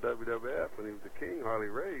of WWF, when he was the king, Harley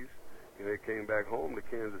Race, he came back home to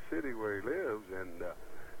Kansas City where he lives, and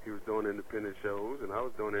he was doing independent shows, and I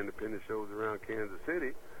was doing independent shows around Kansas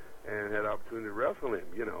City, and had opportunity to wrestle him,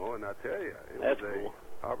 And I tell you, it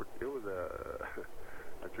was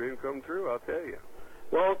a dream come true, I'll tell you.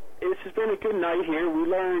 Well, this has been a good night here. We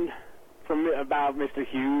learned about Mr.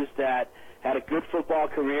 Hughes that had a good football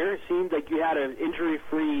career. It seemed like you had an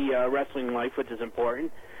injury-free wrestling life, which is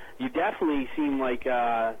important. You definitely seem like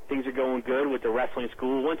things are going good with the wrestling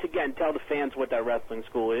school. Once again, tell the fans what that wrestling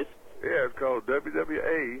school is. Yeah, it's called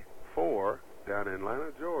WWA 4 down in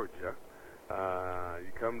Atlanta, Georgia.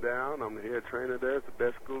 You come down, I'm the head trainer there. It's the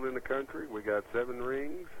best school in the country. We got 7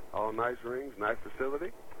 rings, all nice rings, nice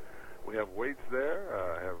facility. We have weights there,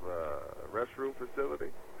 have a restroom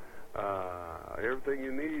facility. Everything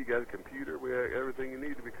you need. You got a computer. We have everything you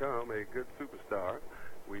need to become a good superstar.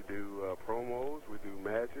 We do promos. We do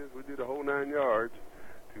matches. We do the whole 9 yards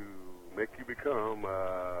to make you become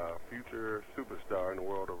a future superstar in the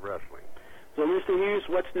world of wrestling. So, Mr. Hughes,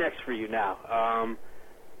 what's next for you now?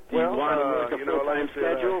 Do you want to work a full-time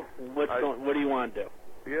schedule? What do you want to do?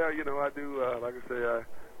 Yeah, I do, like I say,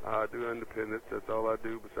 I do independence. That's all I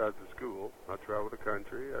do besides the school. I travel the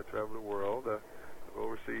country. I travel the world. I go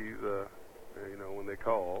overseas, when they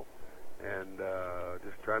call. And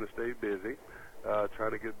just trying to stay busy. Trying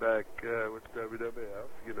to get back with WWF,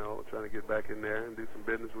 trying to get back in there and do some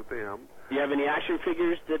business with them. Do you have any action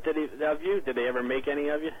figures of you? Did they ever make any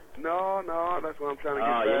of you? No, that's what I'm trying to get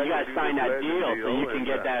back. Oh, you got to sign that deal so you can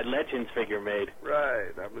get that Legends figure made. Right.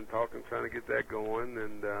 I've been trying to get that going,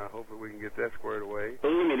 and hopefully we can get that squared away.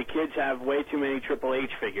 Believe me, the kids have way too many Triple H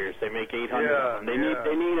figures. They make 800 of them. They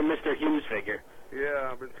need a Mr. Hughes figure. Yeah,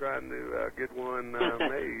 I've been trying to get one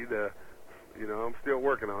made. I'm still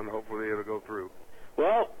working on it. Hopefully it'll go through.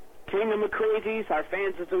 Well, Kingdom of Crazies, our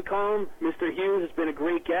fans as we call him, Mr. Hughes has been a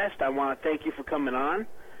great guest. I want to thank you for coming on.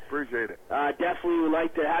 Appreciate it. Definitely would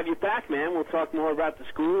like to have you back, man. We'll talk more about the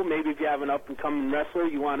school. Maybe if you have an up-and-coming wrestler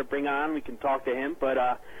you want to bring on, we can talk to him. But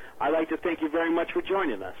I'd like to thank you very much for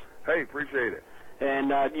joining us. Hey, appreciate it.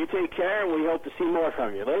 And you take care, and we hope to see more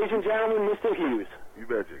from you. Ladies and gentlemen, Mr. Hughes. You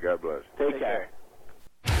betcha. God bless. Take care.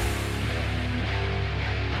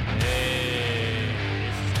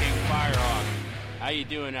 Firehawk, how you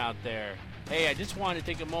doing out there? Hey, I just wanted to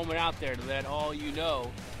take a moment out there to let all you know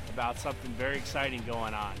about something very exciting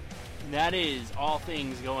going on. And that is all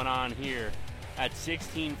things going on here at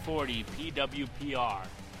 1640 PWPR.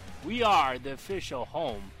 We are the official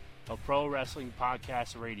home of Pro Wrestling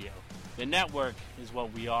Podcast Radio. The network is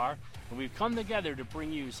what we are, and we've come together to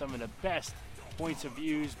bring you some of the best points of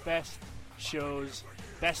views, best shows,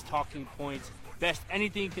 best talking points Best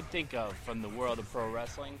anything you can think of from the world of pro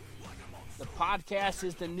wrestling. The podcast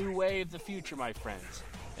is the new way of the future, my friends.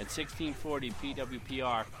 And 1640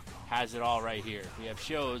 PWPR has it all right here. We have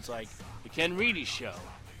shows like The Ken Reedy Show,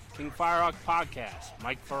 King Firehawk Podcast,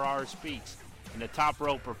 Mike Ferrara Speaks, and The Top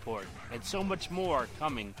Rope Report, and so much more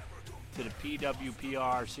coming to the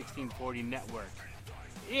PWPR 1640 network.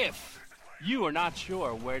 If you are not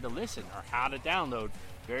sure where to listen or how to download,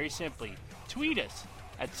 very simply, tweet us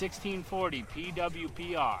at 1640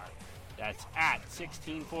 PWPR. That's at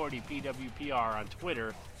 1640 PWPR on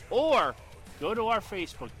Twitter, or go to our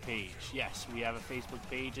Facebook page. Yes, we have a Facebook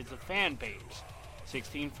page. It's a fan page,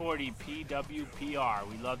 1640 PWPR.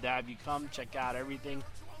 We love to have you come check out everything.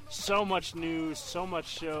 So much news, so much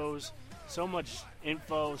shows, so much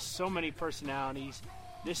info, so many personalities.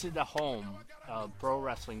 This is the home of Pro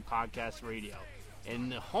Wrestling Podcast Radio,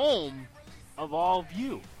 and the home of all of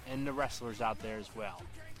you and the wrestlers out there as well.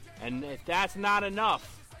 And if that's not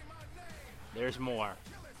enough, there's more.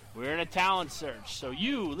 We're in a talent search, so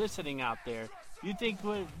you listening out there, you think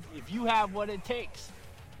if you have what it takes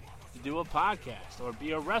to do a podcast or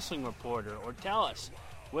be a wrestling reporter or tell us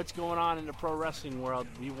what's going on in the pro wrestling world,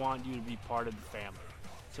 we want you to be part of the family.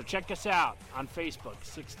 So check us out on Facebook,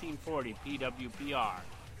 1640 PWPR.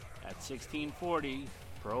 That's 1640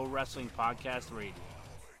 Pro Wrestling Podcast Radio.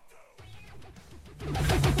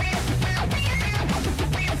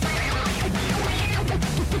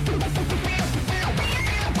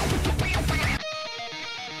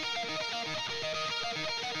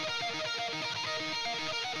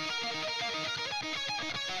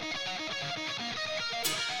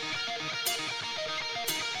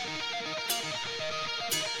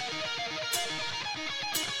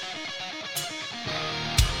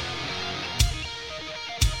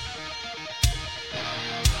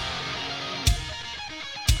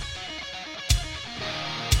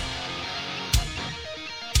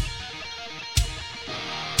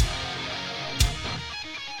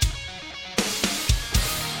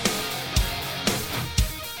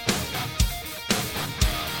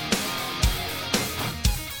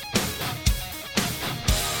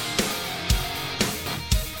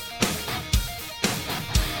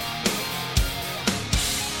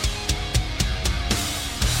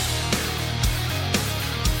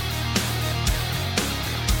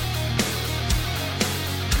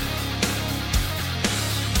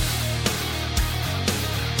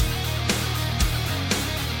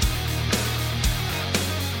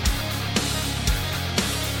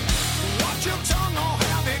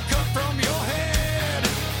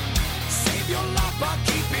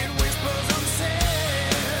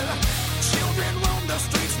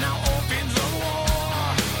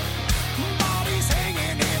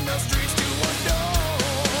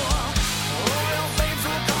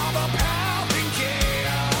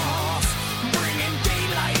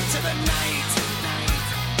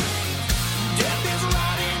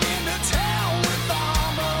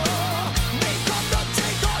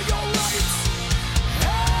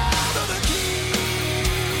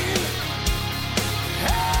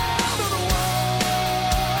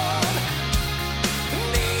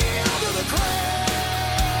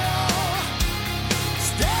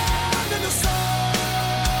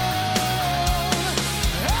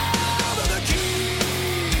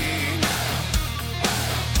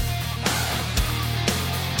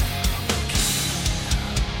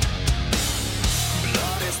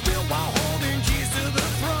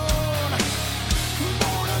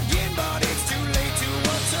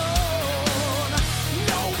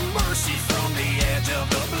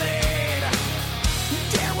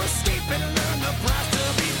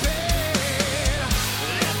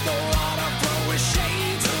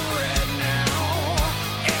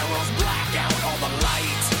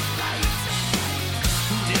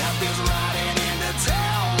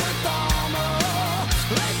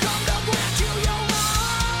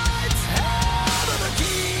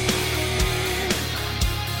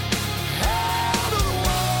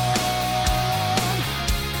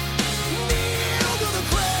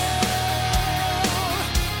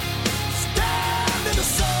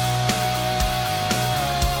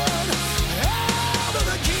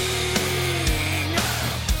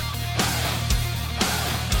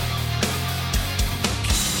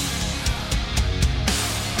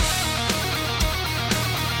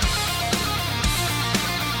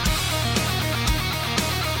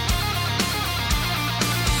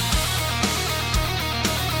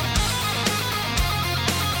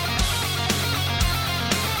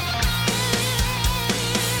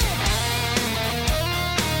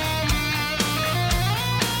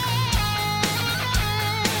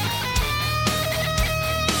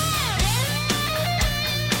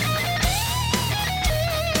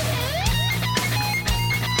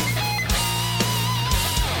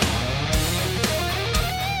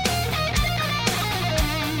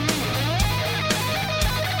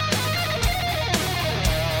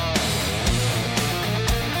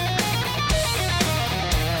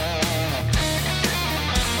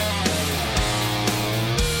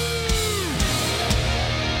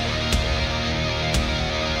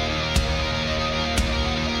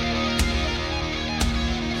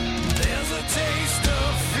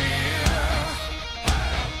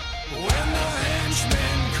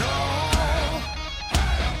 Watchmen call.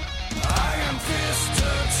 I am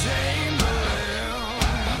Mr. Chamberlain.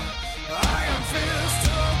 I am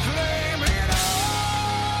Mr. Claiming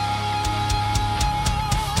all.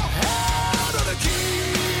 Hail to the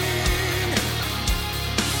king.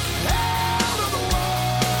 Hail to the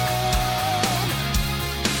one.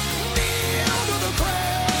 Kneel to the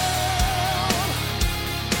crown.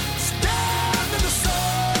 Stand in the sun.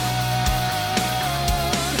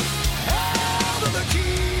 Hail to the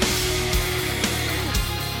king.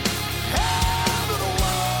 Hail to the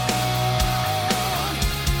one.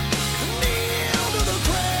 Kneel to the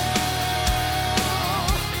ground.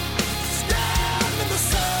 Stand in the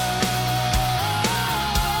sun.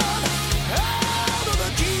 Hail to the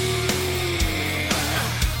king.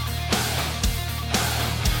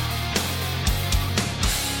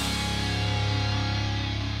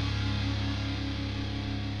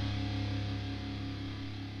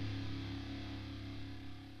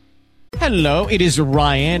 Hello, it is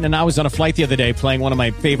Ryan, and I was on a flight the other day playing one of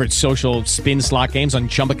my favorite social spin slot games on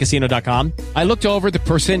ChumbaCasino.com. I looked over at the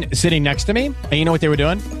person sitting next to me, and you know what they were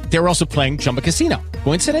doing? They were also playing Chumba Casino.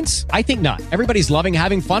 Coincidence? I think not. Everybody's loving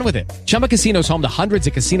having fun with it. Chumba Casino is home to hundreds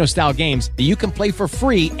of casino-style games that you can play for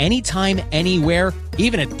free anytime, anywhere,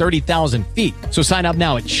 even at 30,000 feet. So sign up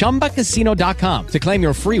now at ChumbaCasino.com to claim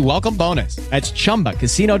your free welcome bonus. That's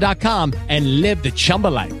ChumbaCasino.com and live the Chumba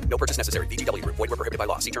life. No purchase necessary. VGW Group. Void where prohibited by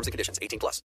law. See terms and conditions. 18+.